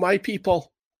deliverance to my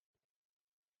people.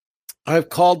 I've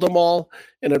called them all,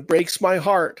 and it breaks my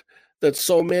heart that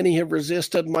so many have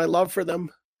resisted my love for them.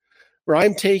 For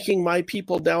I'm taking my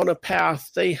people down a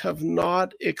path they have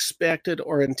not expected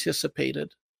or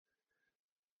anticipated.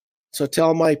 So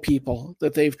tell my people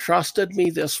that they've trusted me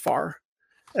this far,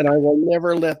 and I will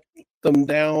never let them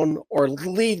down or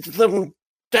lead them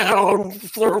down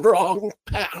the wrong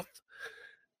path.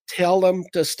 Tell them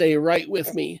to stay right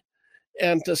with me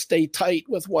and to stay tight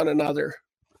with one another.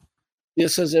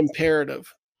 This is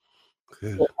imperative.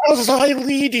 As I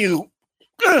lead you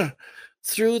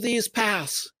through these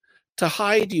paths to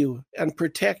hide you and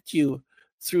protect you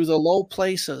through the low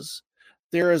places,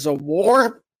 there is a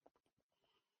war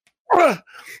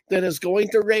that is going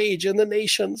to rage in the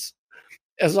nations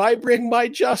as I bring my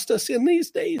justice in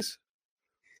these days.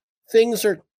 Things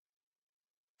are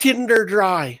tinder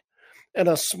dry, and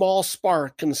a small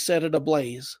spark can set it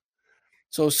ablaze.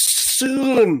 So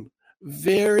soon,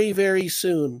 very, very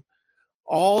soon,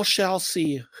 all shall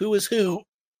see who is who,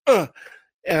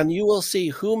 and you will see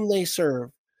whom they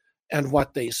serve and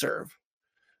what they serve.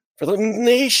 For the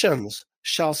nations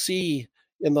shall see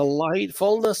in the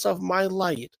fullness of my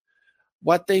light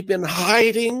what they've been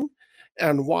hiding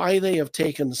and why they have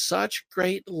taken such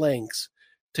great lengths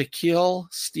to kill,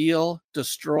 steal,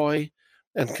 destroy,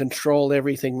 and control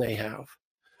everything they have.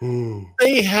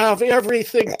 They have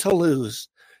everything to lose,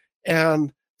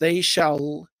 and they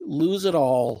shall lose it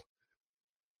all,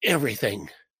 everything.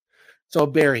 So,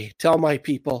 Barry, tell my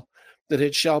people that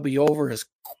it shall be over as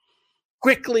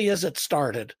quickly as it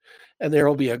started, and there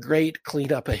will be a great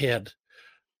cleanup ahead.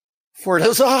 For it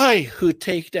is I who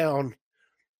take down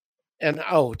and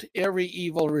out every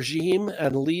evil regime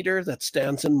and leader that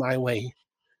stands in my way.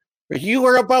 For you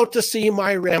are about to see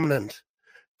my remnant,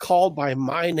 called by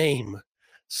my name,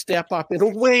 step up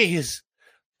in ways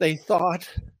they thought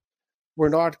were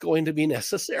not going to be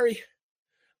necessary.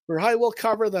 For I will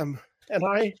cover them,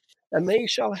 and they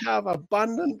shall have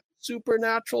abundant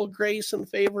supernatural grace and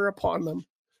favor upon them.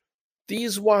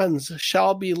 These ones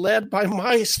shall be led by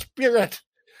my Spirit,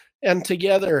 and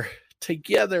together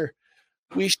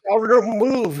we shall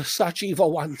remove such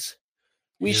evil ones.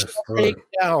 We shall take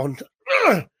down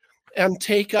and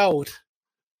take out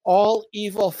all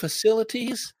evil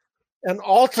facilities and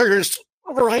altars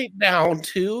right down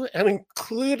to and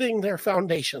including their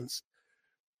foundations.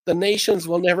 The nations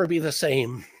will never be the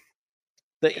same.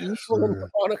 The evil and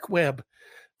demonic web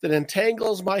that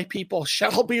entangles my people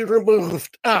shall be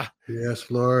removed.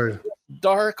 Yes, Lord.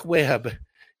 Dark web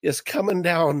is coming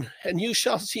down, and you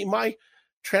shall see my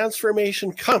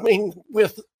transformation coming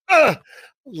with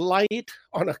light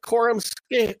on a quantum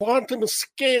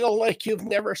scale like you've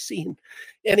never seen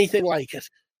anything like it.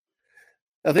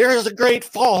 Now, there is a great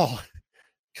fall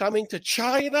coming to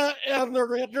China and the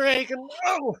Red Dragon.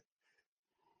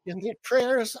 and the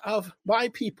prayers of my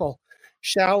people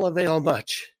shall avail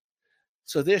much.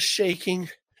 So this shaking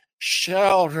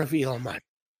shall reveal much.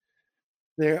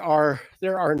 They are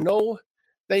no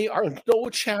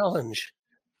challenge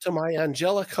to my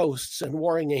angelic hosts and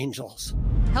warring angels.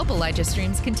 Help Elijah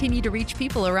Streams continue to reach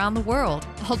people around the world.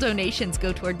 All donations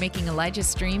go toward making Elijah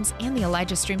Streams and the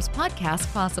Elijah Streams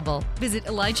podcast possible. Visit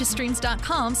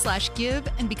ElijahStreams.com/give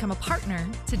and become a partner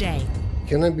today.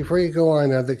 Can I, before you go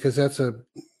on, because that's a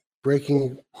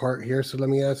breaking part here, so let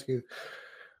me ask you,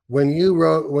 when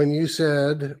you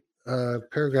said a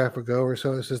paragraph ago or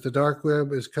so, it says the dark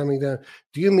web is coming down.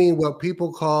 Do you mean what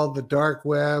people call the dark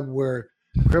web, where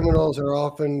criminals are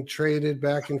often traded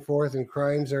back and forth and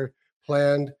crimes are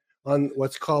planned on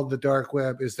what's called the dark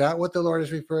web? Is that what the Lord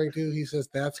is referring to? He says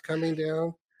that's coming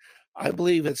down? I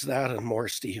believe it's that and more,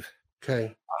 Steve.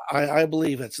 Okay. I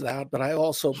believe it's that, but I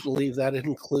also believe that it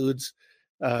includes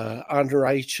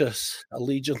unrighteous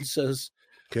allegiances,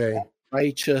 Okay.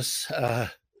 righteous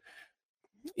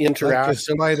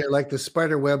interaction. Like the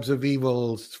spider webs of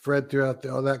evil spread throughout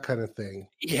all that kind of thing.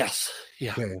 Yes.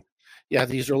 Yeah. Okay. Yeah,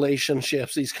 these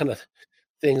relationships, these kind of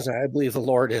things, I believe the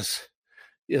Lord is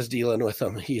dealing with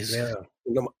them. He's getting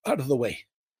them out of the way.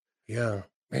 Yeah,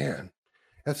 man,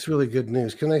 that's really good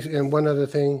news. And one other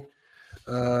thing,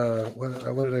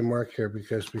 what did I mark here?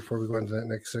 Because before we go into that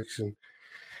next section,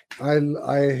 I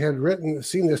had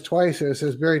seen this twice. It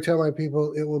says, Barry, tell my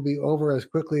people it will be over as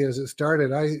quickly as it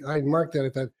started. I marked that. I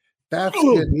thought that's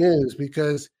good news,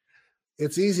 because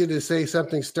it's easy to say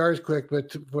something starts quick,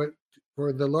 but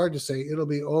for the Lord to say it'll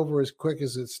be over as quick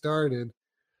as it started,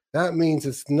 that means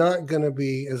it's not going to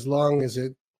be as long as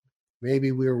it,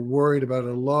 maybe we were worried about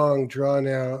a long drawn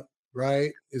out,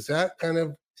 right? Is that kind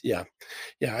of? Yeah.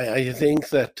 I think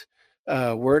that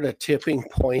we're at a tipping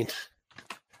point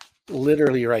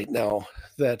literally right now,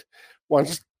 that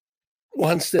once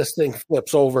this thing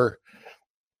flips over,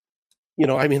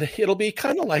 it'll be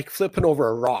kind of like flipping over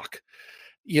a rock.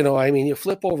 You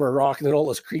flip over a rock and then all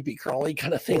those creepy crawly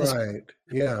kind of things. Right.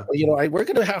 Yeah. We're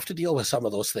going to have to deal with some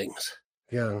of those things.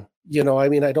 Yeah.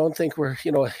 I don't think I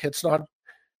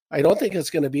don't think it's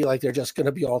going to be like they're just going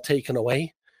to be all taken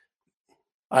away.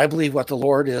 I believe what the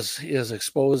Lord is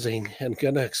exposing and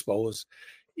going to expose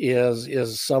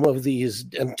is some of these,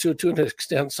 and to an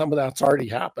extent, some of that's already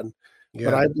happened. Yeah.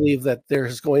 But I believe that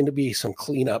there's going to be some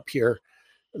cleanup here,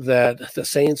 that the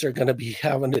saints are going to be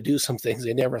having to do some things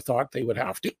they never thought they would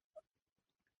have to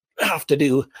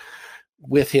do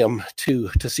with him to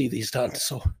see these done.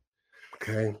 So,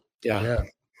 okay. Yeah.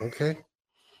 Okay.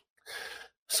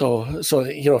 So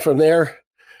from there,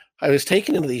 I was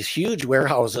taken into these huge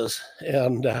warehouses,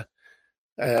 and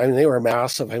they were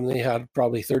massive. They had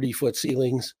probably 30-foot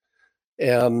ceilings,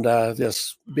 and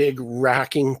this big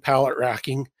pallet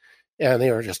racking, and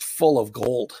they were just full of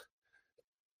gold.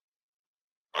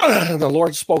 The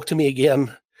Lord spoke to me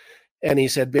again, and he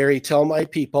said, Barry, tell my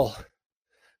people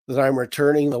that I'm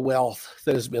returning the wealth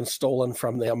that has been stolen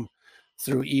from them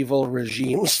through evil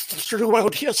regimes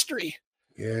throughout history.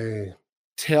 Yay.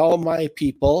 Tell my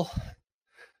people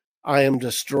I am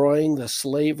destroying the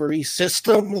slavery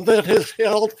system that has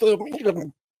held them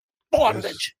in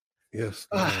bondage. Yes.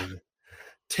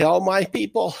 Tell my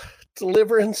people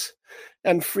deliverance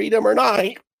and freedom are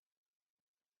nigh.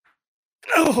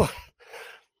 Oh.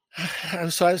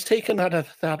 So I was taken out of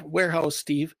that warehouse,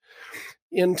 Steve,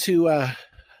 into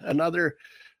another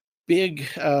big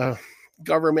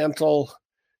governmental,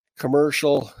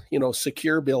 commercial,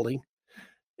 secure building.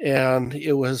 And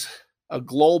it was a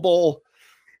global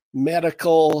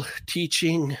medical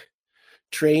teaching,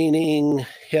 training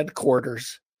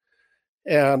headquarters.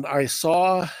 And I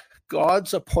saw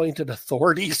God's appointed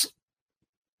authorities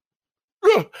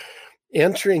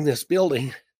entering this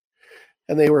building.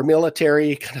 And they were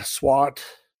military, kind of SWAT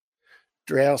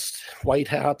dressed, white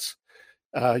hats,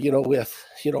 with,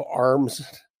 arms.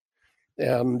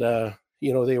 And,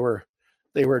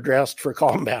 they were dressed for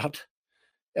combat.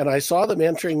 And I saw them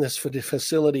entering this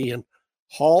facility, and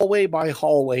hallway by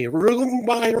hallway, room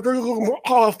by room,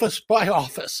 office by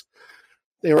office,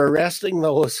 they were arresting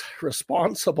those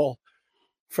responsible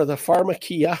for the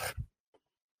pharmakia,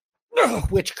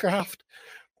 witchcraft,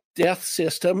 death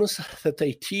systems that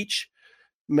they teach,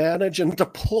 manage, and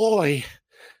deploy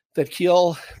that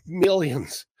kill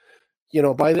millions,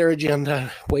 by their agenda,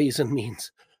 ways, and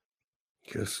means.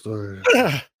 Yes, Lord.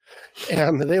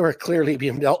 And they were clearly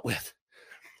being dealt with.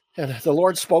 And the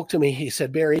Lord spoke to me. He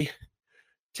said, Barry,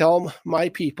 tell my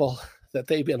people that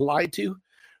they've been lied to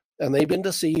and they've been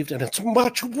deceived, and it's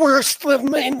much worse than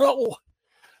they know.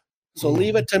 So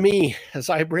leave it to me as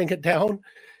I bring it down,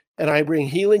 and I bring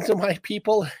healing to my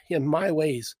people in my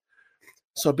ways.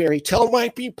 So, Barry, tell my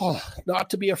people not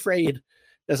to be afraid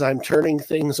as I'm turning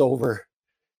things over.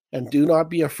 And do not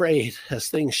be afraid as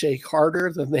things shake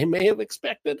harder than they may have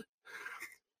expected.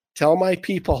 Tell my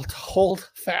people to hold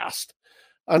fast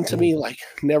unto me like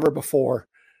never before.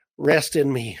 Rest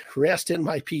in me. Rest in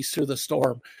my peace through the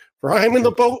storm. For I'm in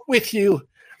the boat with you,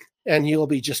 and you'll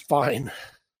be just fine.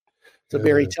 So,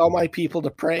 Barry, tell my people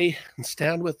to pray and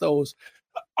stand with those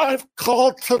I've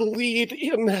called to lead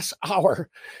in this hour,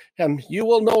 and you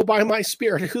will know by my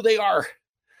Spirit who they are.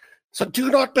 So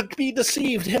do not be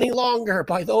deceived any longer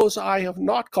by those I have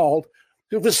not called,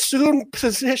 who've assumed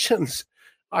positions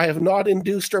I have not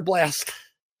induced or blessed.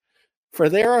 For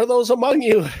there are those among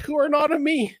you who are not of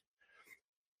me,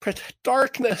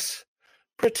 darkness,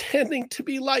 pretending to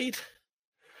be light.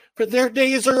 For their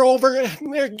days are over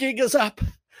and their gig is up.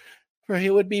 For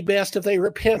it would be best if they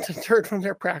repent and turn from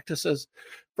their practices.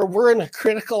 For we're in a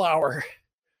critical hour.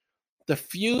 The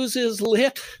fuse is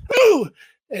lit,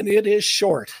 and it is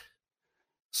short.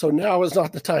 So now is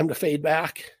not the time to fade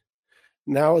back.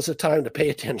 Now is the time to pay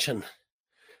attention.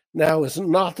 Now is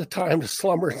not the time to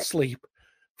slumber and sleep.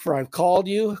 For I've called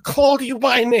you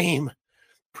by name,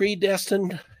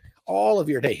 predestined all of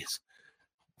your days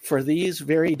for these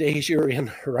very days you're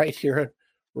in right here,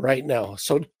 right now.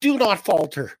 So do not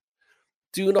falter.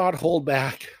 Do not hold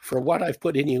back for what I've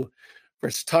put in you. For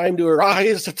it's time to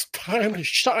arise. It's time to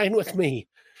shine with me.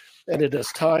 And it is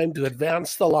time to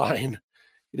advance the line.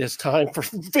 It is time for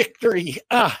victory.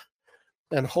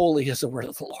 And holy is the word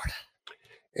of the Lord.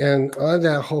 And on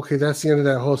that, okay, that's the end of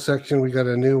that whole section. We got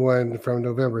a new one from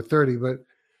November 30. But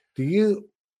do you,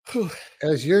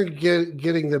 as you're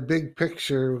getting the big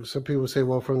picture, some people say,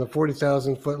 well, from the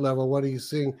 40,000 foot level, what are you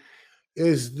seeing?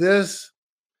 Is this,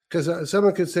 because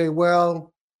someone could say,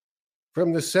 well,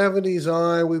 from the 70s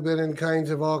on, we've been in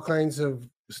all kinds of,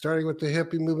 starting with the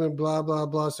hippie movement, blah, blah,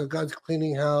 blah. So God's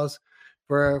cleaning house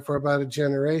for about a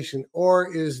generation.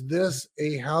 Or is this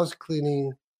a house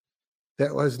cleaning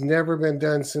that has never been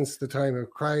done since the time of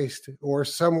Christ, or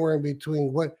somewhere in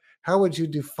between? How would you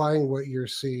define what you're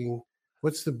seeing?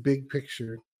 What's the big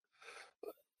picture?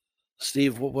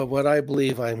 Steve, what I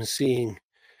believe I'm seeing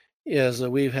is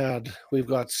that we've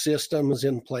got systems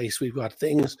in place. We've got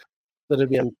things that have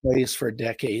been in place for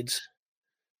decades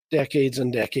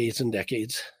and decades and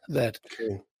decades, that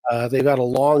they've got a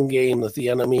long game that the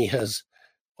enemy has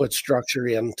put structure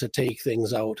in to take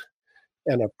things out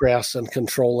and oppress and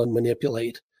control and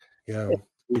manipulate. Yeah.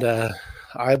 And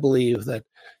I believe that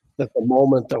the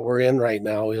moment that we're in right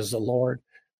now is the Lord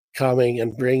coming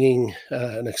and bringing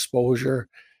an exposure,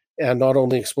 and not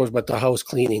only exposure, but the house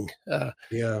cleaning.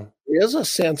 There is a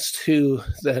sense too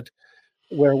that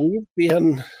where we've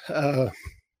been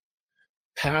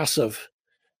passive,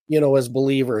 as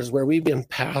believers, where we've been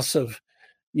passive,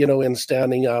 in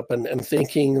standing up and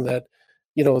thinking that,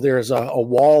 there's a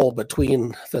wall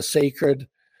between the sacred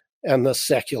and the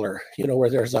secular, where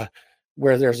there's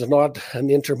not an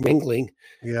intermingling.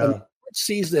 Yeah. And God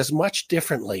sees this much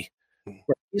differently,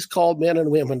 where he's called men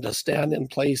and women to stand in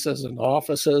places and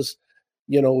offices,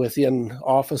 within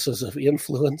offices of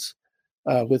influence,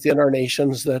 within our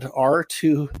nations, that are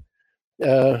to,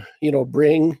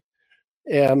 bring,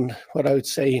 and what I would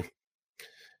say,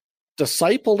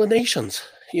 disciple the nations.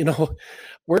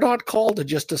 We're not called to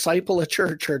just disciple a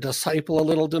church or disciple a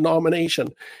little denomination.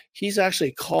 He's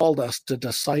actually called us to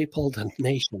disciple the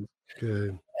nation.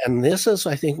 Good. And this is,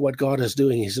 I think, what God is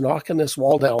doing. He's knocking this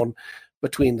wall down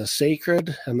between the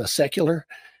sacred and the secular,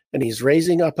 and he's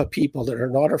raising up a people that are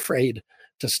not afraid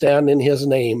to stand in his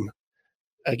name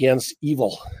against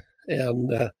evil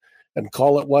and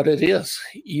call it what it is,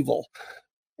 evil,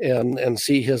 and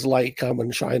see his light come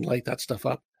and shine, light that stuff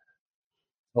up.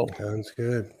 Oh. Sounds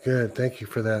good. Good. Thank you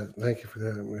for that.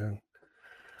 Man.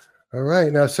 All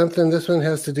right. Now, this one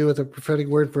has to do with a prophetic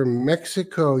word for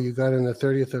Mexico you got on the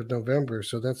 30th of November.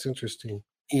 So that's interesting.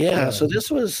 Yeah. So this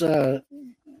was, I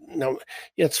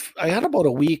had about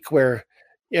a week where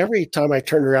every time I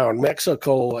turned around,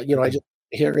 Mexico, I just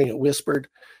hearing it whispered.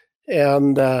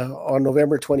 And on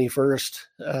November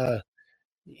 21st,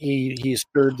 he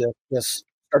stirred this,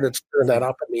 started stirring that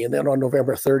up in me. And then on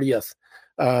November 30th,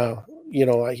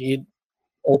 he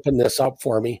opened this up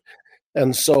for me.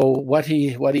 And so what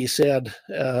he said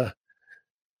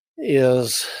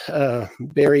is,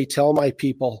 Barry, tell my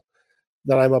people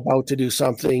that I'm about to do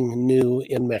something new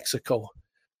in Mexico.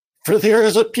 For there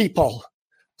is a people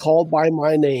called by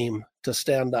my name to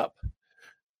stand up.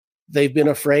 They've been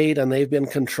afraid and they've been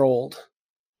controlled.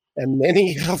 And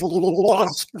many have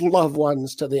lost loved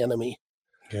ones to the enemy.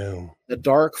 Yeah. The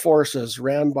dark forces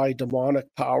ran by demonic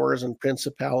powers and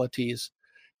principalities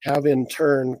have in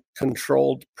turn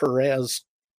controlled Perez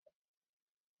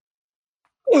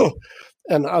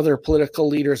and other political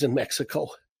leaders in Mexico.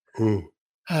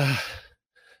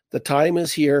 The time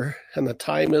is here, and the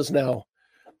time is now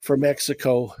for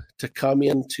Mexico to come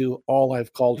into all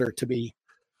I've called her to be.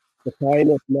 The time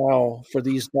is now for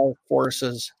these dark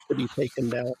forces to be taken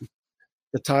down.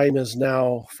 The time is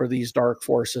now for these dark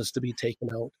forces to be taken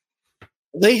out.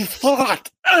 They thought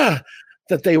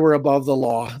that they were above the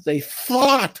law. They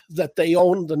thought that they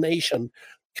owned the nation,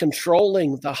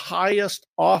 controlling the highest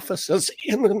offices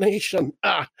in the nation.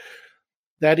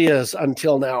 That is,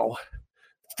 until now.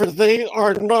 For they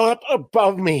are not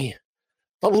above me,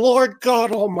 the Lord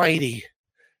God Almighty.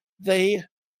 They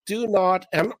do not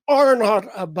and are not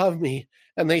above me,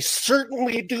 and they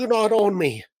certainly do not own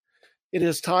me. It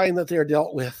is time that they're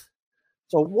dealt with.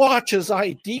 So watch as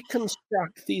I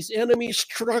deconstruct these enemy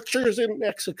structures in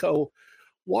Mexico.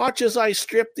 Watch as I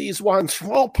strip these ones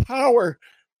from all power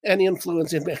and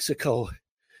influence in Mexico.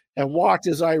 And watch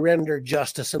as I render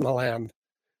justice in the land.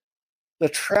 The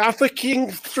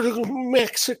trafficking through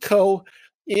Mexico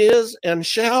is and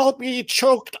shall be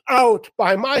choked out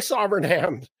by my sovereign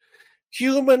hand.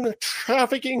 Human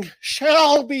trafficking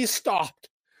shall be stopped.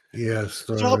 Yes,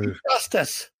 Lord. Shall be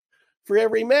justice for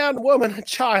every man, woman, and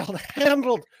child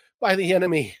handled by the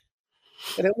enemy.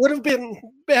 And it would have been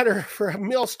better for a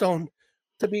millstone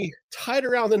to be tied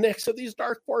around the necks of these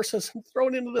dark forces and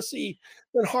thrown into the sea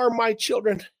than harm my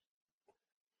children.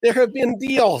 There have been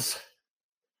deals.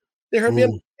 There have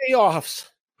been payoffs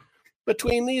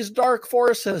between these dark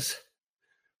forces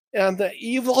and the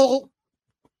evil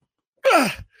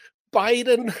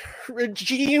Biden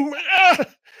regime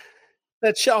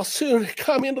that shall soon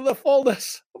come into the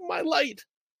fullness of my light.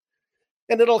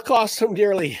 And it'll cost them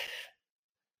dearly.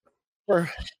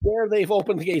 For there they've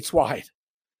opened the gates wide,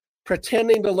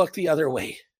 pretending to look the other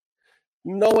way,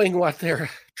 knowing what they're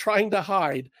trying to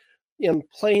hide in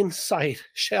plain sight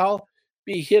shall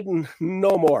be hidden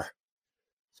no more.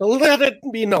 So let it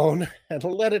be known and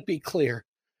let it be clear.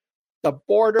 The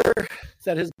border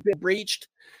that has been breached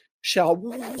shall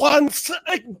once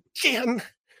again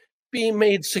be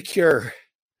made secure.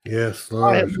 Yes,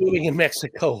 Lord. I am moving in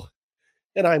Mexico,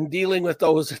 and I'm dealing with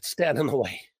those that stand in the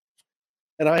way.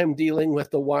 And I am dealing with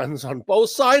the ones on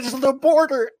both sides of the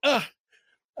border.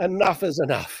 Enough is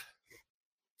enough.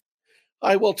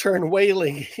 I will turn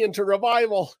wailing into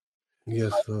revival.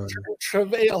 Yes, Lord. Turn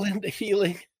travail into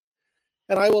healing.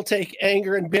 And I will take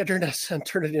anger and bitterness and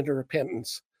turn it into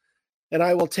repentance. And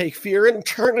I will take fear and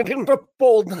turn it into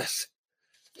boldness.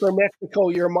 For Mexico,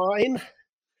 you're mine,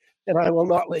 and I will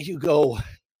not let you go.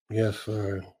 Yes,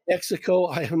 Lord. Mexico,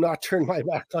 I have not turned my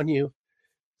back on you.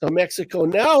 So Mexico,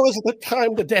 now is the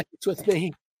time to dance with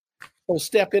me. So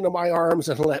step into my arms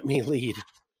and let me lead.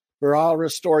 For I'll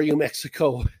restore you,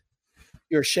 Mexico.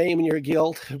 Your shame and your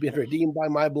guilt have been redeemed by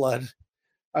my blood.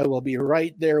 I will be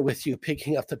right there with you,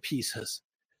 picking up the pieces.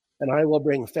 And I will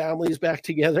bring families back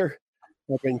together.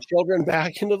 I'll bring children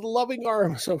back into the loving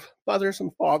arms of mothers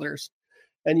and fathers.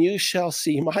 And you shall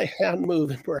see my hand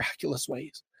move in miraculous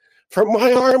ways. For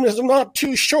my arm is not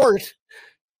too short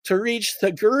to reach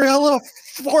the guerrilla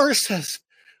forces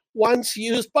once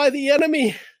used by the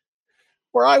enemy.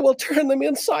 For I will turn them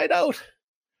inside out,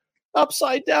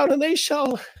 upside down, and they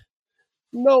shall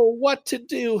know what to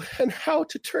do and how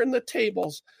to turn the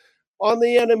tables on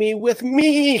the enemy with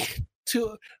me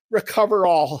to recover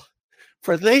all.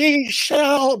 For they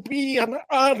shall be an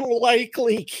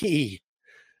unlikely key.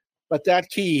 But that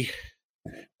key,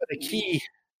 the key,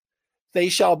 they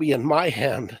shall be in my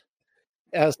hand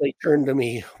as they turn to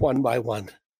me one by one.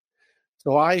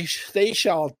 So they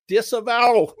shall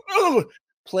disavow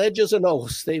pledges and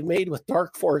oaths they've made with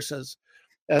dark forces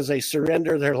as they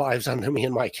surrender their lives unto me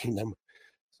in my kingdom.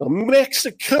 So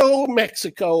Mexico,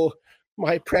 Mexico,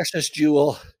 my precious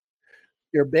jewel,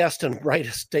 your best and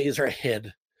brightest days are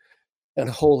ahead, and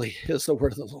holy is the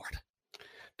word of the Lord.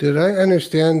 Did I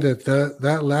understand that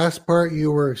that last part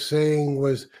you were saying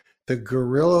was the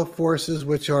guerrilla forces,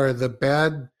 which are the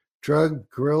bad drug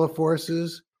guerrilla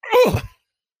forces,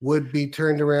 would be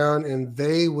turned around and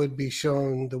they would be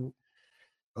shown the...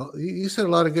 You said a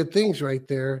lot of good things right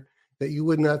there that you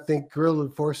would not think guerrilla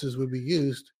forces would be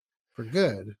used for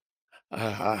good.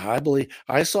 I believe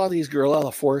I saw these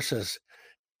guerrilla forces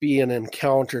being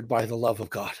encountered by the love of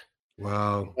God.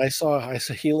 Wow. I saw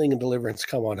healing and deliverance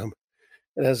come on them.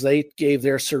 And as they gave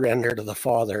their surrender to the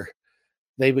Father,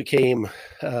 they became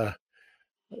an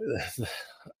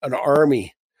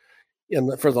army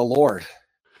for the Lord.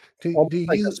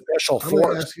 Like a special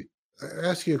force.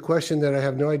 Ask you a question that I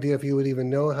have no idea if you would even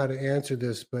know how to answer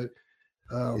this, but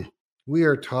we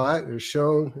are taught or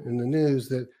shown in the news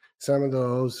that some of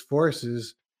those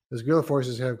guerrilla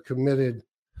forces, have committed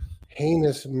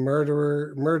heinous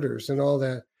murders and all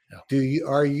that. Yeah.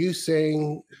 Are you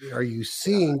seeing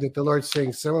that the Lord's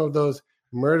saying some of those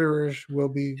murderers will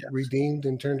be redeemed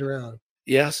and turned around?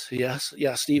 Yes,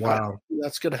 Steve. Wow.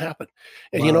 That's going to happen.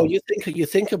 And you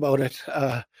think about it.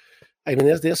 I mean,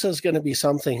 this is going to be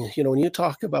something. When you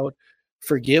talk about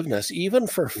forgiveness, even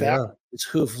for families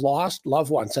who've lost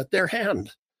loved ones at their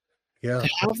hand, to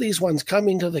have these ones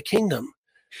coming to the kingdom,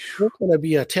 there's going to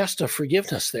be a test of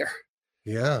forgiveness there.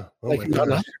 Yeah. Oh like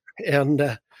none other.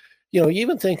 And you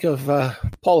even think of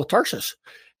Paul of Tarsus,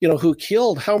 who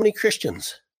killed how many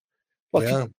Christians? Well,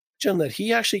 can you imagine that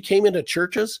he actually came into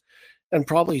churches and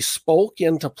probably spoke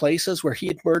into places where he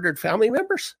had murdered family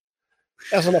members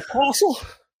as an apostle?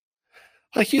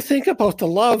 Like, you think about the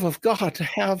love of God to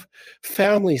have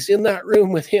families in that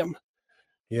room with him.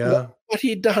 Yeah. What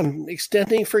he'd done,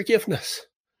 extending forgiveness.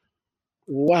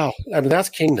 Wow. I mean, that's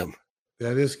kingdom.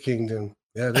 That is kingdom.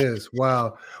 That is.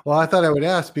 Wow. Well, I thought I would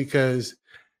ask because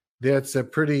that's a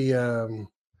pretty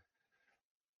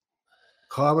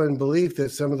common belief that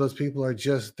some of those people are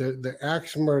just the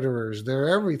axe murderers. They're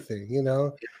everything, And I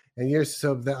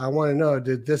want to know,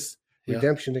 did this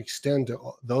redemption extend to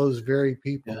those very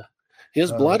people? Yeah. His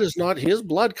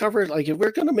blood covered. Like, if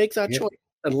we're going to make that choice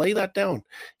and lay that down,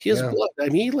 his blood, I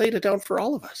mean, he laid it down for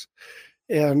all of us.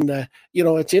 And,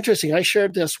 it's interesting. I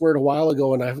shared this word a while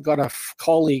ago, and I've got a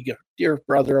colleague, a dear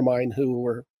brother of mine who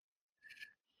we're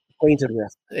acquainted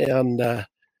with. And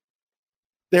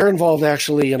they're involved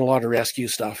actually in a lot of rescue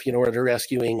stuff, where they're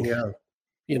rescuing,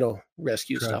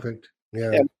 rescue Traffic. stuff.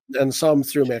 Yeah. And some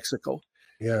through Mexico.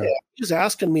 Yeah. And he was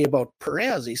asking me about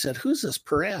Perez. He said, "Who's this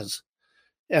Perez?"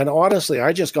 And honestly,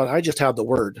 I just had the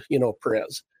word,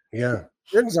 Perez. Yeah.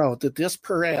 Turns out that this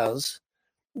Perez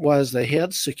was the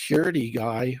head security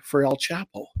guy for El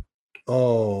Chapo.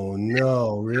 Oh,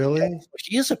 no, really?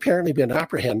 He has apparently been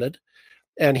apprehended,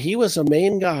 and he was a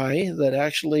main guy that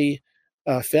actually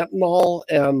fentanyl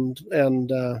and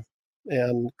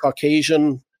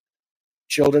Caucasian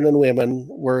children and women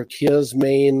were his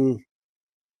main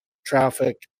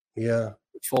traffic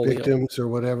victims or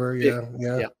whatever.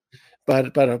 Yeah.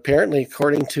 But apparently,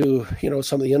 according to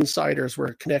some of the insiders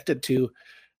we're connected to,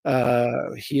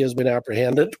 he has been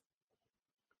apprehended.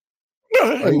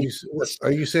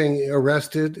 Are you saying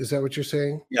arrested? Is that what you're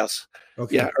saying? Yes.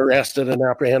 Okay. Yeah, arrested and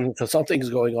apprehended. So something's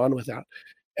going on with that.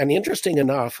 And interesting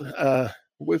enough,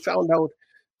 we found out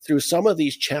through some of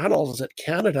these channels that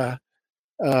Canada,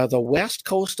 the west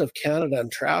coast of Canada,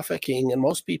 and trafficking, and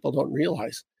most people don't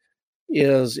realize,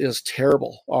 is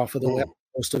terrible off of the west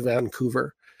coast of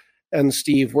Vancouver. And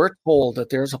Steve, we're told that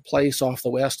there's a place off the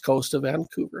west coast of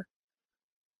Vancouver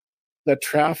that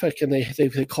traffic, and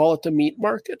they call it the meat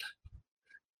market.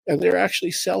 And they're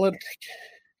actually selling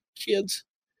kids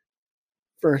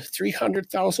for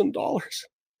 $300,000.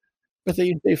 But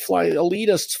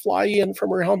elitists fly in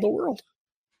from around the world.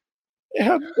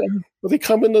 They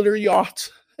come into their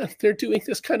yachts, and they're doing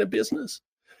this kind of business.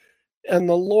 And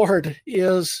the Lord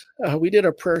is, we did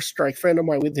a prayer strike, friend of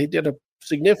mine, they did a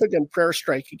significant prayer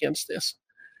strike against this.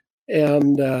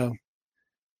 And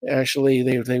actually,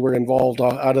 they were involved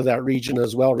out of that region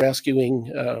as well,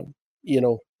 rescuing,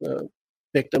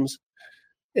 victims.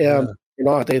 And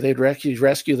they'd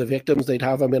rescue the victims. They'd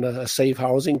have them in a safe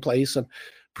housing place. And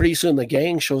pretty soon the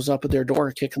gang shows up at their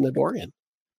door, kicking the door in,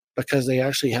 because they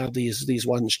actually had these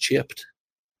ones chipped.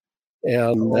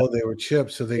 And they were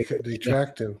chipped, so they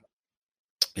tracked them.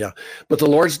 Yeah, but the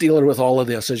Lord's dealing with all of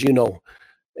this, as you know.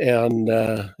 And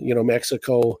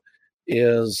Mexico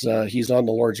is he's on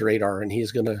the Lord's radar, and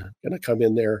he's gonna come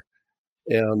in there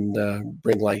and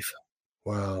bring life.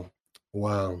 Wow.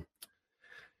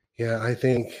 Yeah, I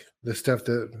think the stuff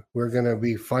that we're gonna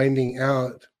be finding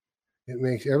out, it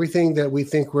makes everything that we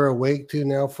think we're awake to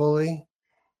now fully,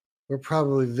 we're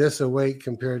probably this awake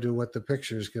compared to what the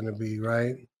picture is gonna be,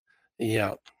 right?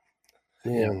 Yeah.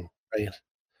 Right.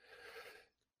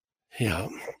 Yeah.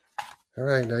 All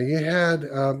right. Now you had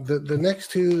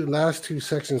the last two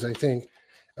sections, I think.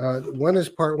 One is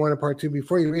part one and part two.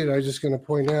 Before you read it, I was just going to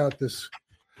point out this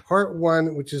part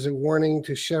one, which is a warning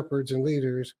to shepherds and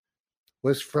leaders,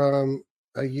 was from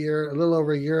a little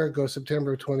over a year ago,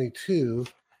 September 22.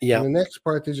 Yeah. And the next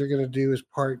part that you're going to do is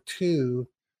part two,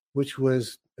 which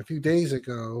was a few days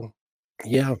ago.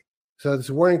 Yeah. So it's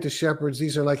a warning to shepherds.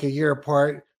 These are like a year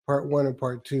apart, part one and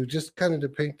part two, just kind of to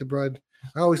paint the broad.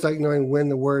 I always like knowing when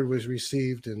the word was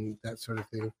received and that sort of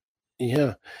thing.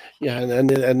 Yeah.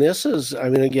 And this is, I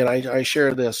mean, again, I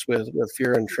share this with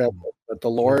fear and trembling, but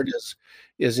the Lord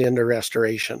is into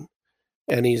restoration.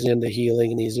 and he's into healing,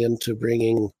 and he's into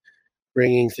bringing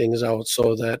things out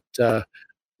so that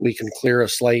we can clear a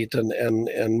slate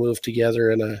and move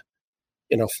together in a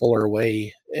fuller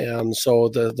way. And so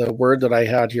the word that I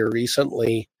had here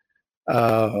recently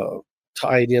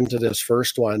tied into this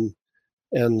first one.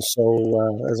 And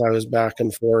so as I was back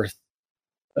and forth,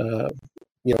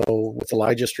 with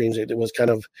Elijah streams, it was kind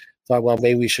of thought, well,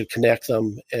 maybe we should connect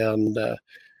them. And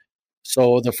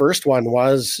so the first one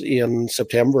was in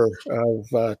September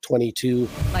of 22.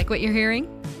 Like what you're hearing?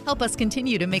 Help us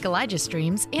continue to make Elijah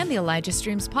Streams and the Elijah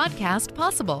Streams podcast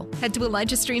possible. Head to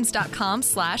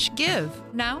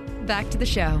ElijahStreams.com/give. Now, back to the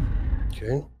show.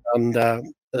 Okay. And, I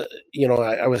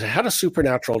had a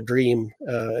supernatural dream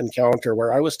encounter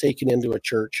where I was taken into a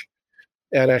church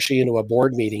and actually into a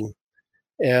board meeting.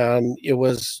 And it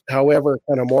was, however,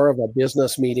 kind of more of a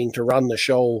business meeting to run the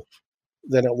show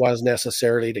than it was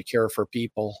necessarily to care for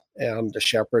people and to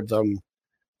shepherd them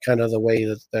kind of the way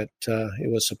that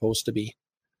it was supposed to be.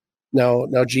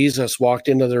 Now Jesus walked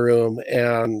into the room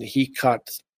and he cut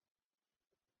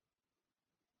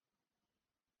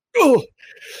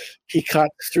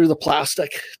through the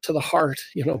plastic to the heart,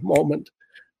 moment,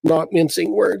 not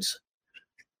mincing words.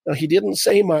 Now, he didn't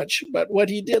say much, but what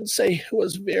he did say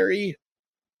was very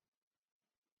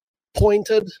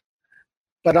pointed,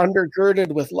 but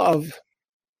undergirded with love.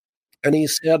 And he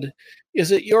said,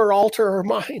 "Is it your altar or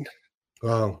mine?"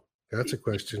 Wow, that's a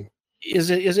question. Is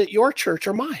it your church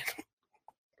or mine?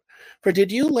 For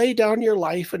did you lay down your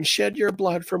life and shed your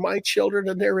blood for my children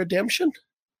and their redemption?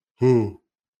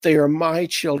 They are my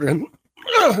children,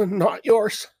 not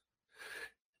yours.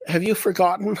 Have you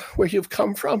forgotten where you've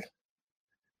come from?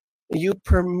 You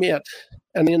permit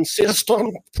and insist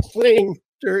on playing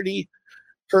dirty,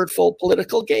 hurtful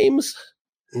political games.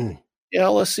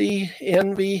 Jealousy,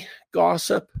 envy,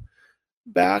 gossip,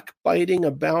 backbiting,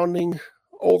 abounding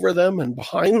over them and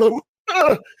behind them,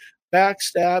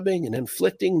 backstabbing and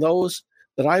inflicting those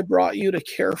that I brought you to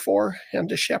care for and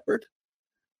to shepherd.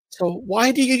 So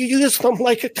why do you use them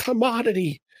like a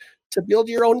commodity to build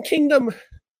your own kingdom?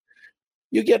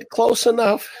 You get close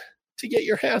enough to get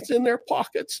your hands in their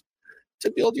pockets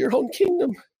to build your own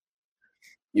kingdom.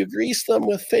 You grease them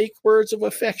with fake words of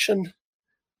affection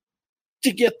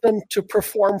to get them to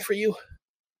perform for you.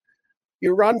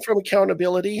 You run from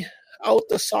accountability out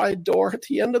the side door at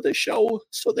the end of the show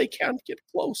so they can't get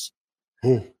close.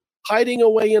 Hiding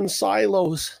away in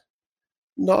silos,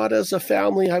 not as a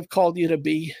family I've called you to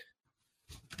be.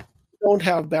 You don't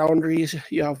have boundaries,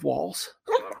 you have walls.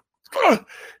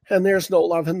 And there's no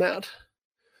love in that.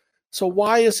 So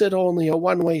why is it only a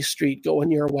one-way street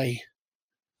going your way,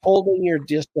 holding your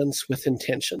distance with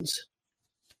intentions?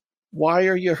 Why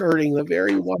are you hurting the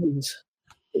very ones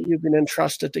that you've been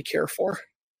entrusted to care for?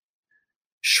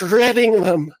 Shredding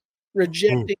them,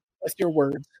 rejecting with your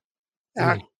words,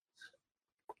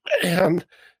 and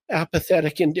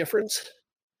apathetic indifference.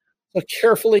 So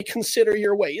carefully consider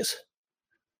your ways.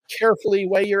 Carefully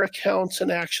weigh your accounts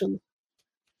and actions.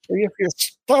 For if you're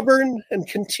stubborn and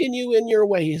continue in your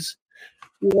ways,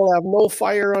 you will have no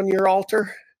fire on your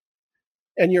altar,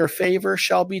 and your favor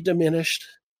shall be diminished,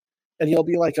 and you'll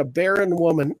be like a barren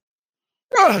woman,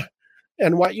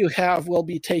 and what you have will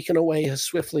be taken away as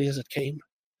swiftly as it came.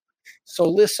 So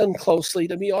listen closely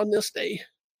to me on this day,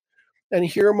 and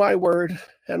hear my word,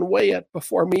 and weigh it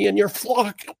before me and your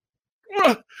flock.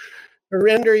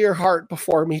 Render your heart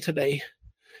before me today,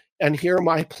 and hear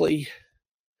my plea.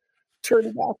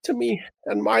 Turn back to me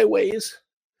and my ways,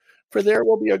 for there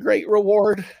will be a great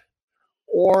reward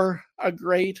or a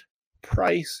great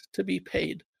price to be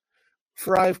paid.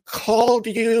 For I've called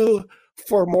you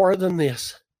for more than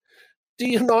this. Do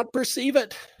you not perceive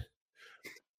it?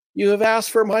 You have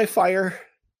asked for my fire,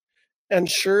 and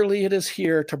surely it is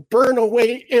here to burn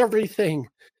away everything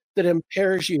that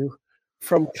impairs you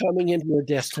from coming into your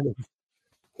destiny.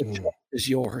 The choice is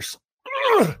yours.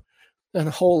 And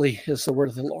holy is the word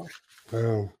of the Lord.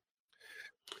 Wow.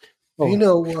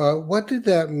 What did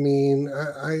that mean?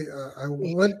 I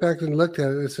went back and looked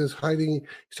at it. It says hiding.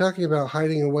 He's talking about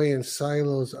hiding away in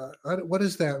silos. What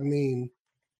does that mean?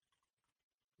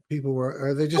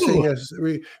 Are they just saying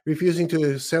refusing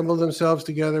to assemble themselves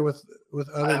together with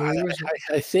other believers?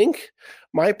 I think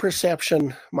my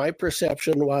perception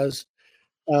was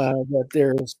that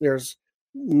there's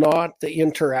not the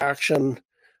interaction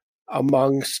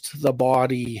amongst the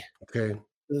body. Okay.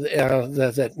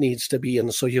 That needs to be.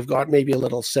 And so you've got maybe a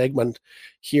little segment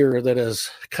here that is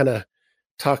kind of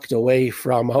tucked away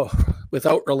from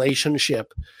without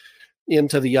relationship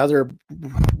into the other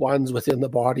ones within the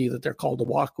body that they're called to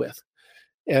walk with.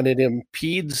 And it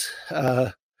impedes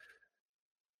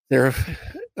their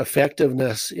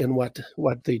effectiveness in what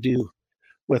they do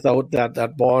without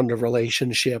that bond of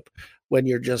relationship when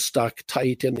you're just stuck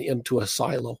tight into a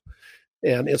silo.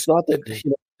 And it's not that,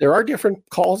 there are different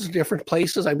calls in different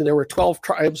places. I mean, there were 12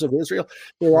 tribes of Israel.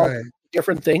 They're all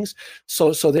different things.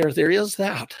 So there is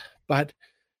that, but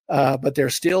there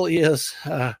still is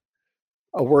a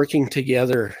working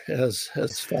together as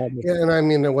family. Yeah, and I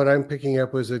mean, what I'm picking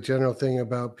up was a general thing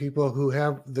about people who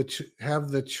have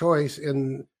the choice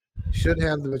and should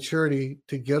have the maturity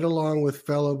to get along with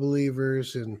fellow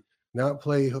believers and not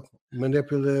play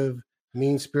manipulative,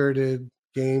 mean-spirited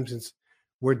games. And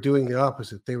we're doing the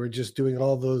opposite. They were just doing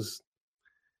all those.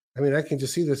 I mean, I can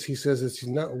just see this. He says, "It's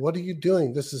not. What are you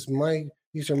doing? These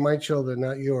are my children,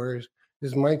 not yours.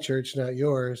 This is my church, not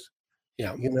yours."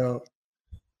 Yeah.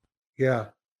 Yeah,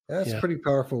 that's a pretty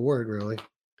powerful word, really.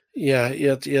 Yeah,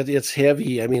 it's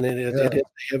heavy. I mean, it is a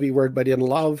heavy word, but in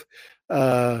love,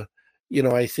 I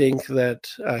think that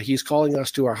he's calling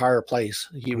us to a higher place.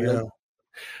 He really.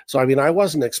 So, I mean, I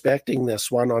wasn't expecting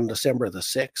this one on December the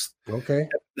 6th. Okay.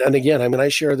 And again, I mean, I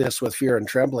share this with fear and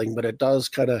trembling, but it does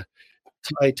kind of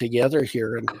tie together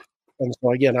here. And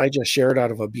so, again, I just shared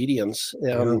out of obedience.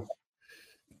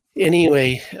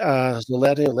 Anyway, so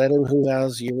let him who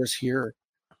has ears hear.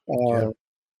 The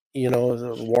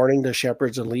warning to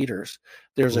shepherds and leaders.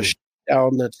 There's a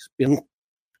shutdown that's been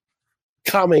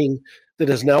coming that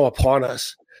is now upon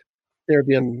us. There have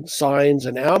been signs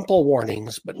and ample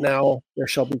warnings, but now there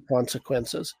shall be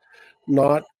consequences,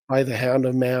 not by the hand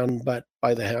of man, but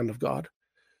by the hand of God.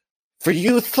 For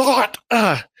you thought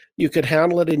you could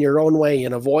handle it in your own way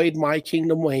and avoid my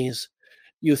kingdom ways.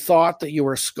 You thought that you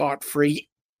were scot-free,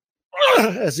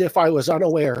 as if I was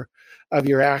unaware of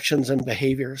your actions and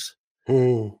behaviors.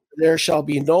 There shall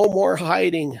be no more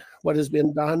hiding what has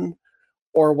been done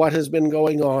or what has been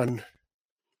going on.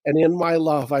 And in my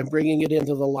love, I'm bringing it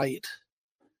into the light.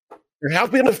 There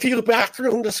have been a few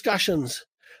backroom discussions,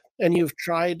 and you've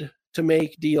tried to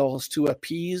make deals to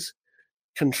appease,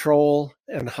 control,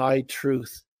 and hide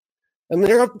truth. And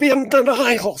there have been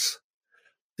denials.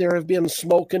 There have been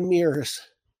smoke and mirrors.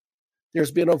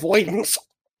 There's been avoidance.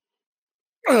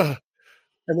 And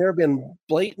there have been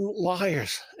blatant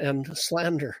liars and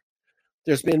slander.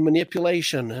 There's been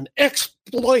manipulation and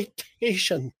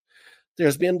exploitation.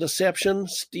 There's been deception,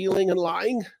 stealing, and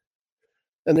lying.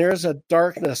 And there's a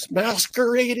darkness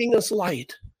masquerading as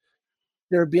light.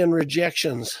 There have been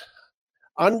rejections,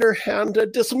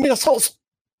 underhanded dismissals,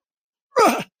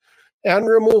 and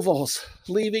removals,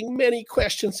 leaving many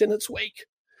questions in its wake.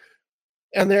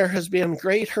 And there has been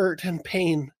great hurt and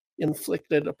pain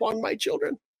inflicted upon my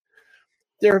children.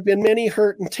 There have been many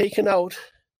hurt and taken out,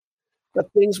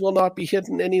 but things will not be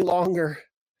hidden any longer.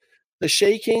 The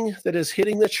shaking that is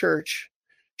hitting the church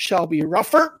shall be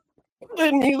rougher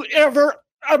than you ever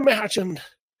imagined.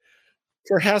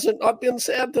 For has it not been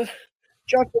said that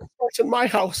judgment starts in my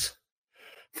house?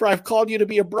 For I've called you to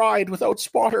be a bride without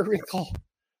spot or wrinkle,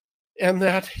 and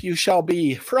that you shall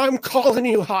be. For I'm calling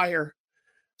you higher.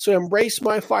 So embrace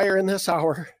my fire in this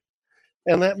hour,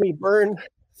 and let me burn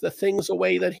the things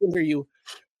away that hinder you,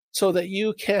 so that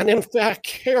you can, in fact,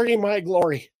 carry my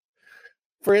glory.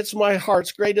 For it's my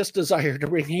heart's greatest desire to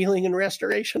bring healing and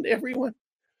restoration to everyone.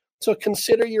 So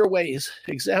consider your ways,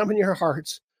 examine your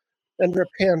hearts, and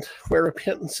repent where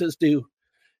repentance is due.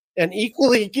 And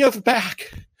equally give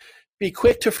back. Be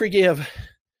quick to forgive,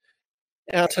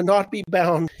 and to not be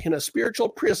bound in a spiritual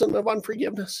prison of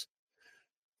unforgiveness.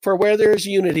 For where there is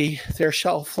unity, there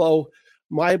shall flow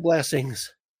my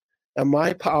blessings and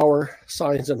my power,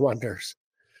 signs, and wonders.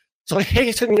 So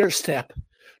hasten your step.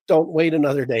 Don't wait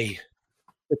another day.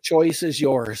 The choice is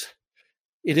yours.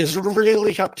 It is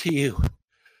really up to you.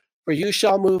 For you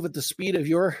shall move at the speed of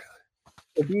your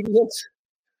obedience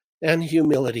and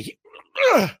humility.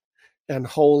 And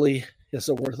holy is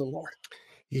the word of the Lord.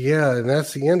 Yeah, and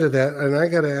that's the end of that. And I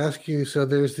got to ask you, so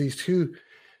there's these two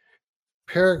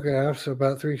paragraphs,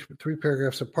 about three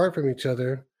paragraphs apart from each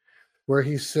other, where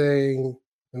he's saying,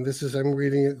 and this is, I'm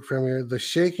reading it from here, the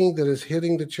shaking that is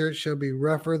hitting the church shall be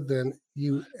rougher than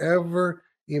you ever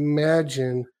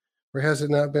imagined. For has it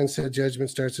not been said, judgment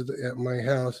starts at my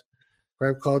house? For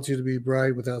I've called you to be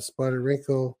bride without spot or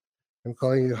wrinkle. I'm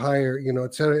calling you higher,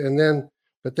 etc. And then,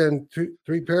 but then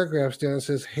three paragraphs down it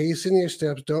says, hasten your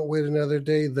steps, don't wait another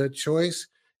day. The choice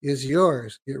is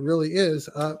yours. It really is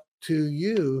up to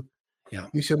you. Yeah.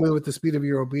 You shall move at the speed of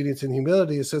your obedience and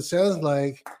humility. So it sounds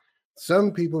like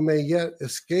some people may yet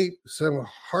escape some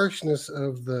harshness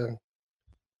of the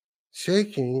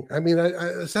shaking. I mean,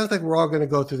 it sounds like we're all going to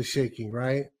go through the shaking,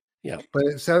 right? Yeah. But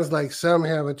it sounds like some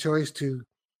have a choice to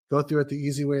go through it the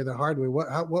easy way or the hard way.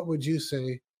 What would you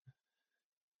say?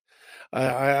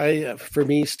 For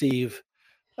me, Steve,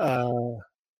 uh,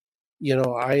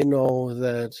 I know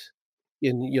that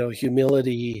in,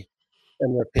 humility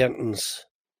and repentance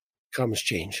comes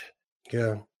change.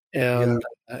 Yeah. Yeah.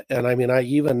 And I mean, I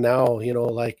even now,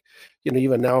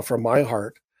 even now from my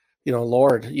heart,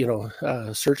 Lord,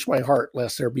 search my heart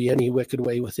lest there be any wicked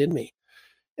way within me.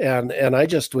 And I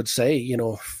just would say,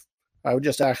 I would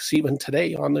just ask even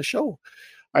today on the show,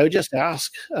 I would just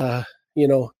ask, you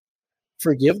know,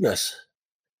 forgiveness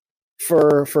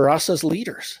for us as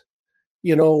leaders,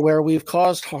 where we've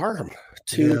caused harm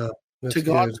to Yeah. That's good.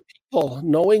 God's people,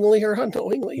 knowingly or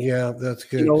unknowingly. Yeah, that's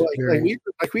good.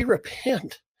 Like we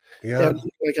repent. Yeah. And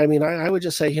I mean, I would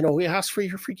just say, we ask for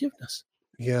your forgiveness,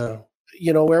 Yeah.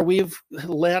 where we've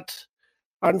let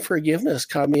unforgiveness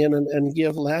come in and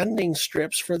give landing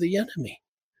strips for the enemy.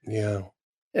 Yeah.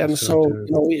 And So so,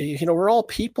 true. we're all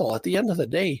people at the end of the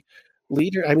day.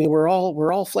 I mean, we're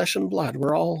all flesh and blood.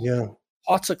 We're all Yeah.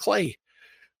 pots of clay.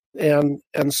 And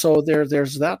so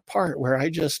there's that part where I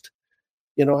just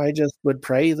would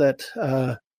pray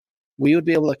that we would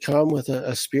be able to come with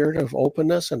a spirit of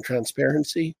openness and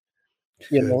transparency,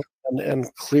 Good.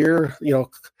 and clear,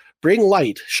 bring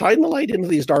light, shine the light into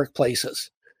these dark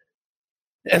places.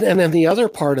 And then the other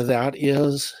part of that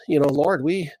is, Lord,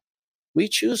 we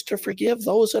choose to forgive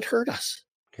those that hurt us.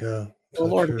 Yeah. Oh, So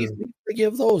Lord, we true.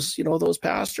 forgive those, those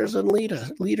pastors and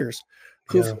leaders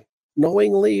who've Yeah.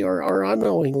 knowingly or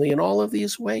unknowingly in all of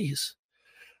these ways.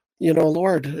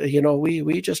 Lord,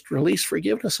 we just release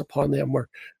forgiveness upon them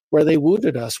where they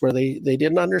wounded us, where they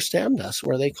didn't understand us,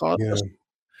 where they caused Yeah. us,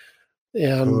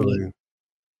 and Totally.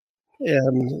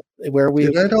 and where we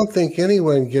And I don't think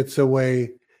anyone gets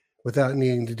away without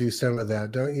needing to do some of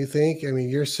that, don't you think? I mean,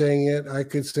 you're saying it. I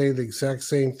could say the exact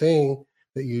same thing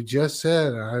that you just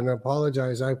said. And I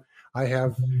apologize. I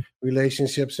have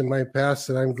relationships in my past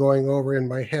that I'm going over in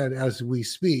my head as we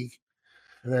speak.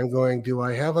 And I'm going, do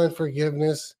I have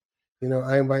unforgiveness?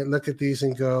 I might look at these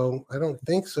and go, I don't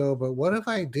think so. But what if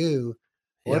I do?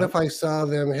 What yeah, if I saw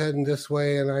them heading this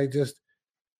way and I just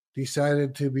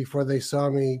decided to, before they saw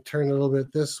me, turn a little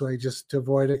bit this way just to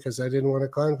avoid it because I didn't want a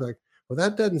conflict? Well,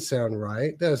 that doesn't sound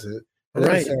right, does it? It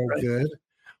doesn't right, sound right, good.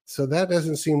 So that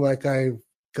doesn't seem like I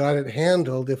got it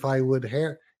handled if I would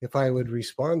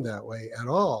respond that way at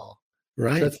all. So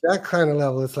right. it's that kind of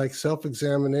level. It's like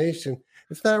self-examination.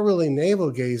 It's not really navel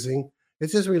gazing.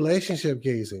 It's just relationship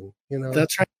gazing.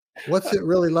 That's right. What's it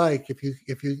really like if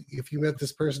you met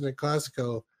this person at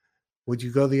Costco? Would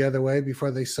you go the other way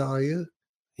before they saw you?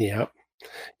 Yeah,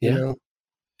 You yeah, know,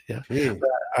 yeah. gee,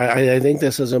 I think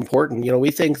this is important.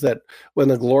 We think that when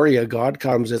the glory of God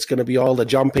comes, it's going to be all the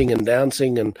jumping and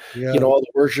dancing and yeah, all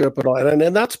the worship and all,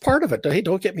 and that's part of it. Hey,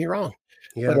 don't get me wrong,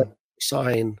 but a yeah,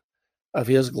 sign of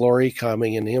His glory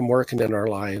coming and Him working in our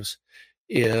lives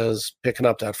is picking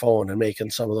up that phone and making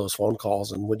some of those phone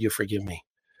calls. And would you forgive me?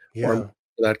 Or yeah,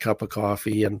 that cup of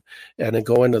coffee and then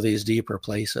go into these deeper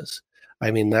places.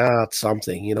 I mean, that's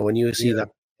something. When you see yeah, that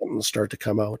start to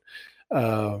come out.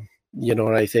 Uh,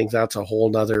 and I think that's a whole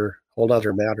nother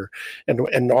matter.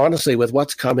 And honestly, with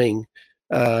what's coming,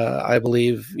 I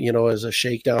believe as a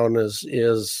shakedown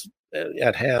is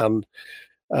at hand.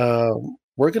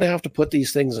 We're going to have to put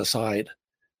these things aside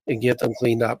and get them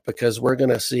cleaned up because we're going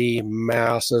to see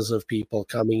masses of people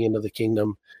coming into the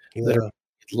kingdom that are yeah,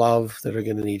 love, that are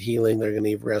going to need healing, they're going to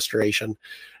need restoration.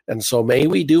 And so may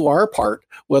we do our part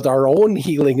with our own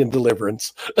healing and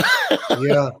deliverance.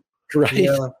 yeah, Right?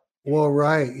 yeah. Well,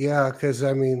 right, yeah, because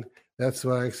I mean, that's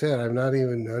what I said. I'm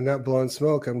not blowing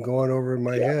smoke. I'm going over in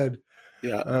my Yeah. head.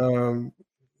 Yeah. Um,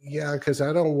 yeah, because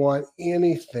I don't want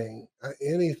anything.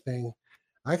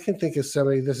 I can think of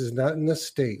somebody. This is not in the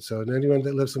state, so anyone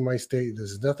that lives in my state,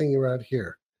 there's nothing around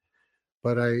here.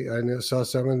 But I saw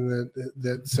someone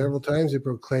that several times they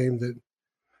proclaimed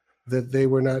that they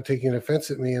were not taking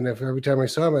offense at me, and if every time I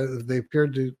saw them, they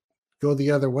appeared to go the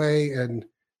other way and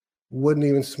wouldn't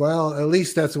even smile. At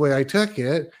least that's the way I took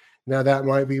it. Now that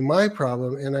might be my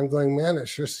problem, and I'm going, man, it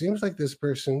sure seems like this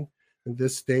person in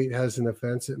this state has an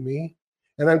offense at me,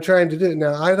 and I'm trying to do it.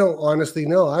 Now I don't honestly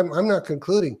know. I'm not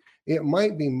concluding. It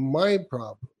might be my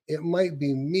problem. It might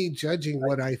be me judging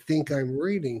what I think I'm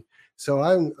reading. So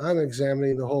I'm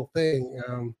examining the whole thing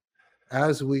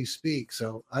as we speak.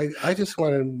 So I just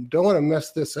don't want to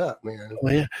mess this up, man. Oh,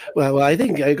 yeah. Well, I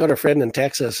think I got a friend in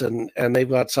Texas and they've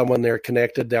got someone there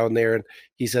connected down there. And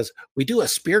he says, we do a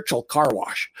spiritual car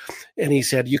wash. And he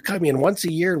said, you come in once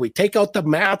a year, we take out the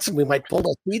mats and we might pull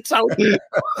the seats out. we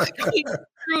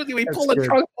pull the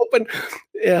trunk open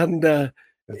and,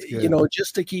 That's good.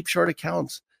 just to keep short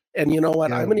accounts. And you know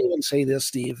what? Yeah. I'm going to even say this,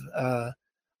 Steve.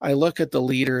 I look at the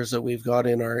leaders that we've got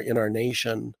in our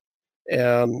nation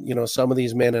And, some of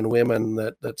these men and women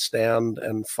that stand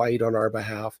and fight on our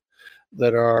behalf,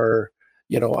 that are,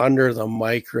 under the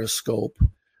microscope,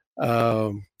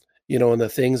 and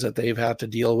the things that they've had to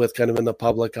deal with kind of in the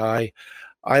public eye.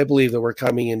 I believe that we're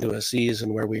coming into a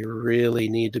season where we really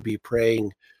need to be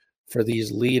praying for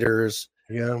these leaders,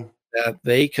 that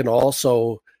they can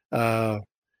also,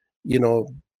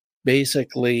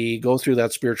 basically go through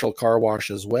that spiritual car wash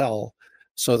as well,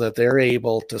 so that they're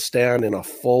able to stand in a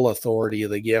full authority of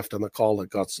the gift and the call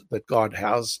that God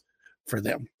has for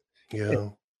them. Yeah.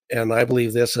 And I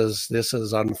believe this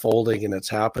is unfolding, and it's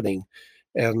happening.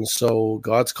 And so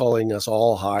God's calling us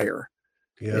all higher.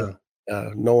 Yeah.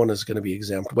 No one is going to be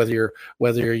exempt, whether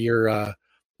you're a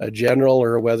general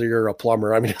or whether you're a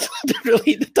plumber. I mean,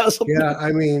 it doesn't. Yeah,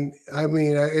 I mean,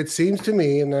 it seems to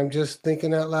me, and I'm just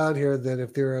thinking out loud here, that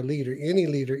if they're a leader, any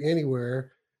leader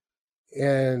anywhere,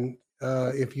 and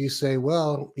if you say,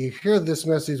 well, you hear this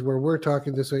message where we're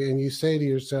talking this way, and you say to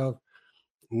yourself,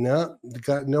 no,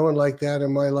 got no one like that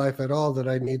in my life at all that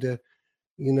I need to,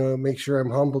 make sure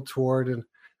I'm humble toward,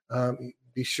 and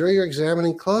be sure you're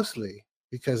examining closely,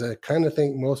 because I kind of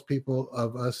think most people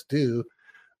of us do,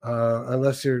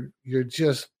 unless you're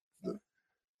just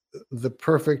the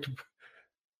perfect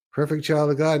child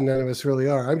of God. None of us really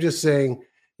are. I'm just saying,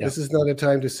 this is not a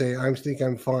time to say, I think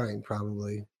I'm fine,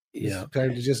 probably. It's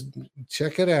time to just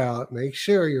check it out, make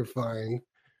sure you're fine.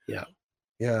 Yeah,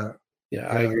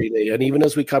 I agree. And even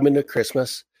as we come into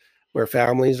Christmas, where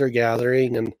families are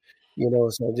gathering, and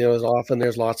often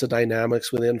there's lots of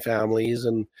dynamics within families,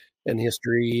 and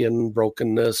history and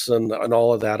brokenness and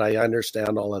all of that. I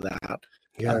understand all of that.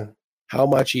 How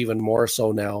much even more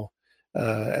so now,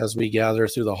 as we gather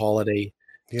through the holiday,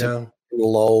 to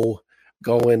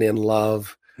going in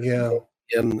love,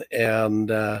 and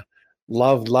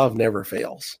love never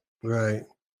fails. Right.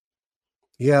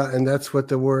 Yeah, and that's what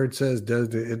the word says.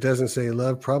 It doesn't say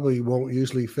love probably won't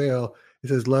usually fail. It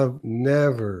says love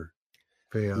never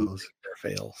fails.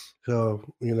 Never fails. So,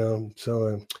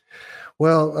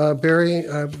 well, Barry,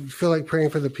 I feel like praying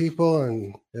for the people,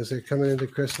 and as they're coming into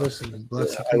Christmas, and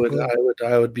bless the people.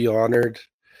 I would be honored.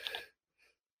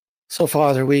 So,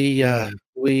 Father, we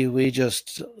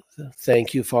just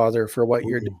thank you, Father, for what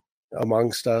you're doing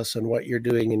amongst us and what you're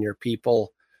doing in your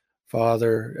people,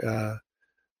 Father.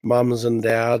 Moms and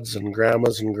dads and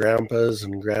grandmas and grandpas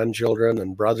and grandchildren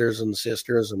and brothers and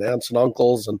sisters and aunts and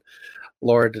uncles, and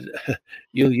Lord,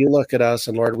 you look at us,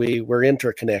 and Lord, we're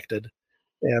interconnected,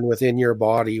 and within your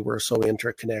body we're so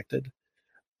interconnected.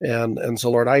 And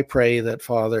so, Lord, I pray that,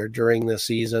 Father, during this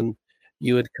season,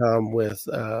 you would come with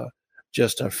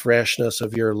just a freshness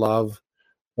of your love,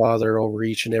 Father, over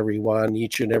each and every one,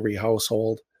 each and every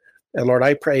household. And Lord,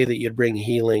 I pray that you'd bring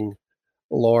healing,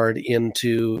 Lord,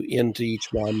 into each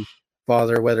one,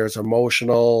 Father, whether it's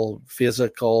emotional,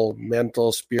 physical,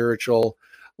 mental, spiritual,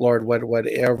 Lord,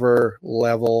 whatever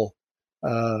level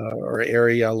or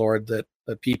area, Lord, that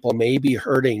people may be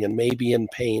hurting and may be in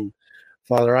pain.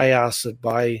 Father, I ask that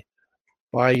by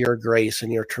your grace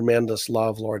and your tremendous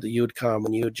love, Lord, that you would come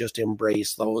and you would just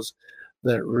embrace those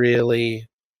that really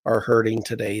are hurting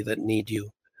today, that need you.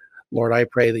 Lord, I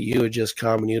pray that you would just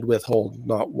come and you'd withhold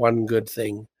not one good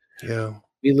thing. Yeah.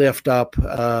 We lift up,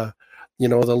 the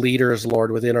leaders,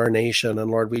 Lord, within our nation. And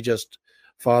Lord, we just,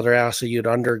 Father, ask that you'd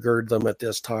undergird them at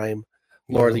this time.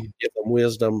 Lord, that you give them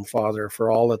wisdom, Father, for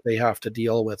all that they have to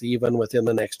deal with, even within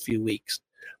the next few weeks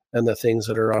and the things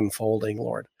that are unfolding,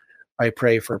 Lord. I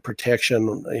pray for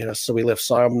protection. So we lift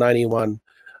Psalm 91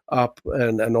 up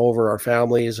and over our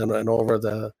families and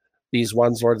over these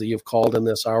ones, Lord, that you've called in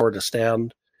this hour to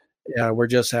stand. We're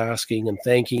just asking and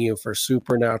thanking you for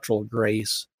supernatural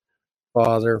grace,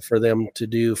 Father, for them to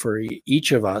do, for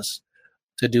each of us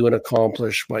to do and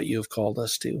accomplish what you've called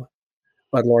us to.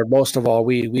 But Lord, most of all,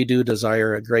 we do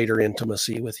desire a greater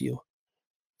intimacy with you,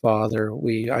 Father.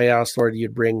 I ask, Lord,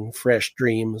 you'd bring fresh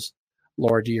dreams,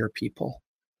 Lord, to your people.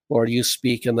 Lord, you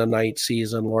speak in the night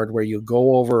season, Lord, where you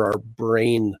go over our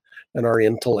brain and our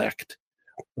intellect,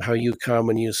 how you come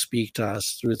and you speak to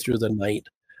us through the night,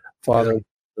 Father,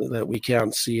 that we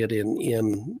can't see it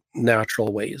in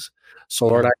natural ways. So,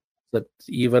 Lord, I that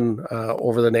even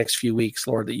over the next few weeks,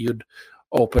 Lord, that you'd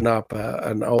open up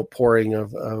an outpouring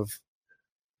of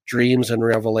dreams and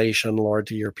revelation, Lord,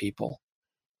 to your people.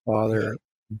 Father,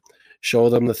 show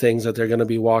them the things that they're going to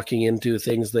be walking into,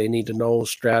 things they need to know,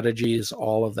 strategies,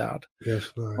 all of that.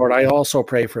 Yes, Lord. Lord, I also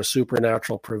pray for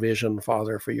supernatural provision,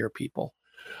 Father, for your people.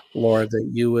 Lord, that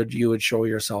you would show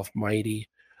yourself mighty,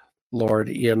 Lord,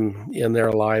 in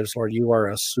their lives. Lord, you are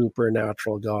a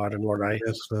supernatural God. And Lord, I'm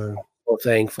so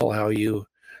thankful how you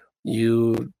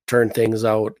you turn things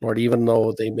out, Lord, even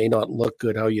though they may not look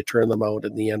good, how you turn them out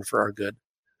in the end for our good.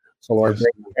 So, Lord, Yes.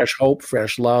 bring fresh hope,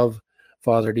 fresh love,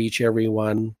 Father, to each every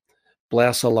one.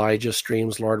 Bless Elijah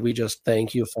Streams, Lord. We just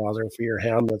thank you, Father, for your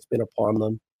hand that's been upon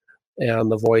them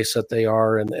and the voice that they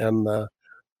are, and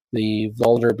the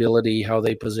vulnerability, how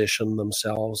they position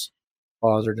themselves,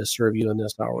 Father, to serve you in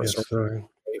this hour. Yes, So Lord.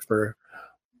 pray for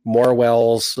more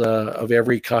wells of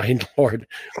every kind, Lord,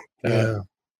 Yeah.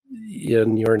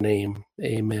 in your name.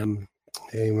 Amen.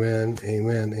 Amen.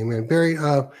 Amen. Amen. Barry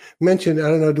mentioned, I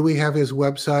don't know, do we have his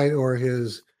website or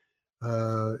his,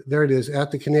 there it is,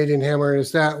 at the Canadian Hammer.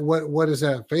 Is that, what is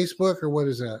that, Facebook or what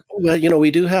is that? Well,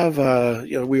 we do have,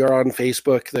 we are on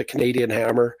Facebook, the Canadian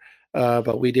Hammer,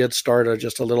 but we did start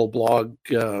just a little blog,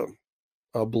 a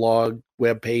blog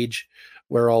web page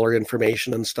where all our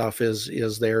information and stuff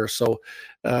is there. So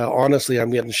honestly,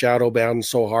 I'm getting shadow banned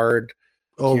so hard.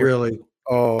 Oh, here. really?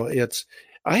 Oh,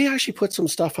 I actually put some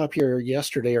stuff up here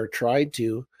yesterday, or tried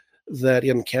to, that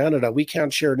in Canada we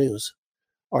can't share news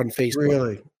on Facebook.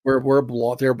 Really?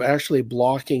 They're actually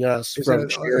blocking us Is from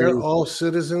that sharing. all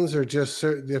citizens or just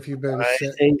certain, if you've been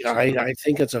I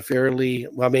think it's a fairly,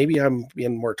 well, maybe I'm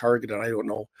being more targeted. I don't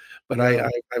know, but Yeah.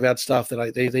 I've had stuff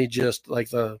that they just like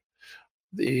so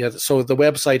the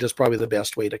website is probably the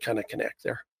best way to kind of connect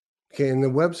there. Okay, and the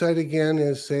website again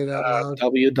is, say it out loud.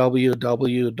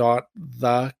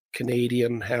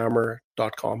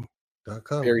 www.thecanadianhammer.com.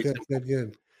 Very Good, simple.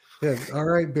 good. All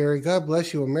right, Barry. God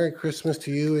bless you. Well, Merry Christmas to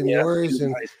you and Yeah, yours, you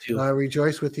and guys too. I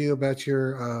rejoice with you about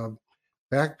your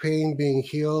back pain being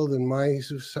healed, and my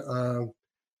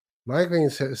migraine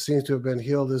seems to have been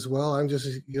healed as well. I'm just,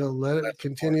 let it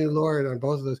continue, Lord, on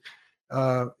both of those.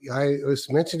 I was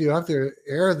mentioned to you off the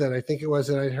air that I think it was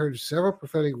that I'd heard several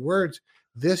prophetic words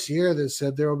this year that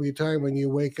said there will be a time when you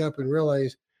wake up and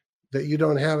realize that you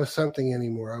don't have something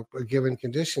anymore, a given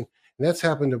condition. And that's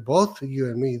happened to both you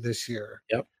and me this year.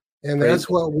 Yep. And that's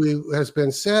what has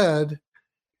been said.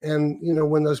 And,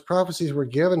 when those prophecies were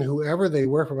given, whoever they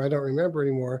were from, I don't remember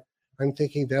anymore, I'm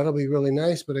thinking that'll be really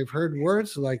nice. But I've heard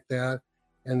words like that,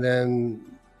 and then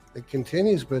it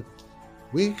continues. But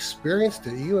we experienced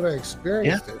it. You and I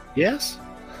experienced it. Yes.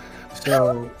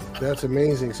 So that's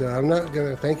amazing. So I'm not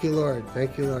going to, thank you, Lord.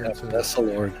 Thank you, Lord. Bless the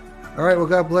Lord. All right. Well,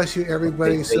 God bless you,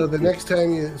 everybody. Okay, so the next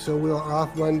time we're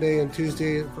off Monday and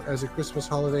Tuesday as a Christmas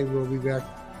holiday. We'll be back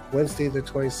Wednesday, the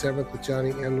 27th with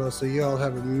Johnny Enlow. So you all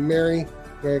have a Merry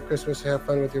Christmas. Have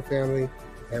fun with your family.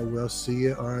 And we'll see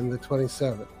you on the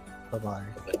 27th. Bye-bye.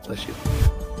 Bless you.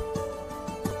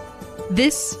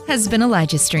 This has been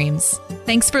Elijah Streams.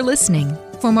 Thanks for listening.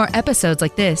 For more episodes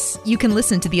like this, you can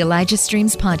listen to the Elijah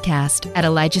Streams podcast at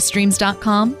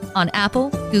ElijahStreams.com, on Apple,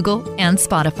 Google, and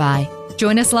Spotify.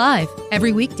 Join us live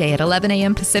every weekday at 11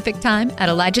 a.m. Pacific Time at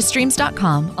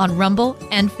ElijahStreams.com, on Rumble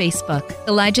and Facebook.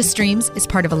 Elijah Streams is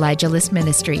part of Elijah List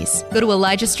Ministries. Go to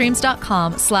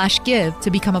ElijahStreams.com/give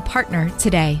to become a partner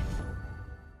today.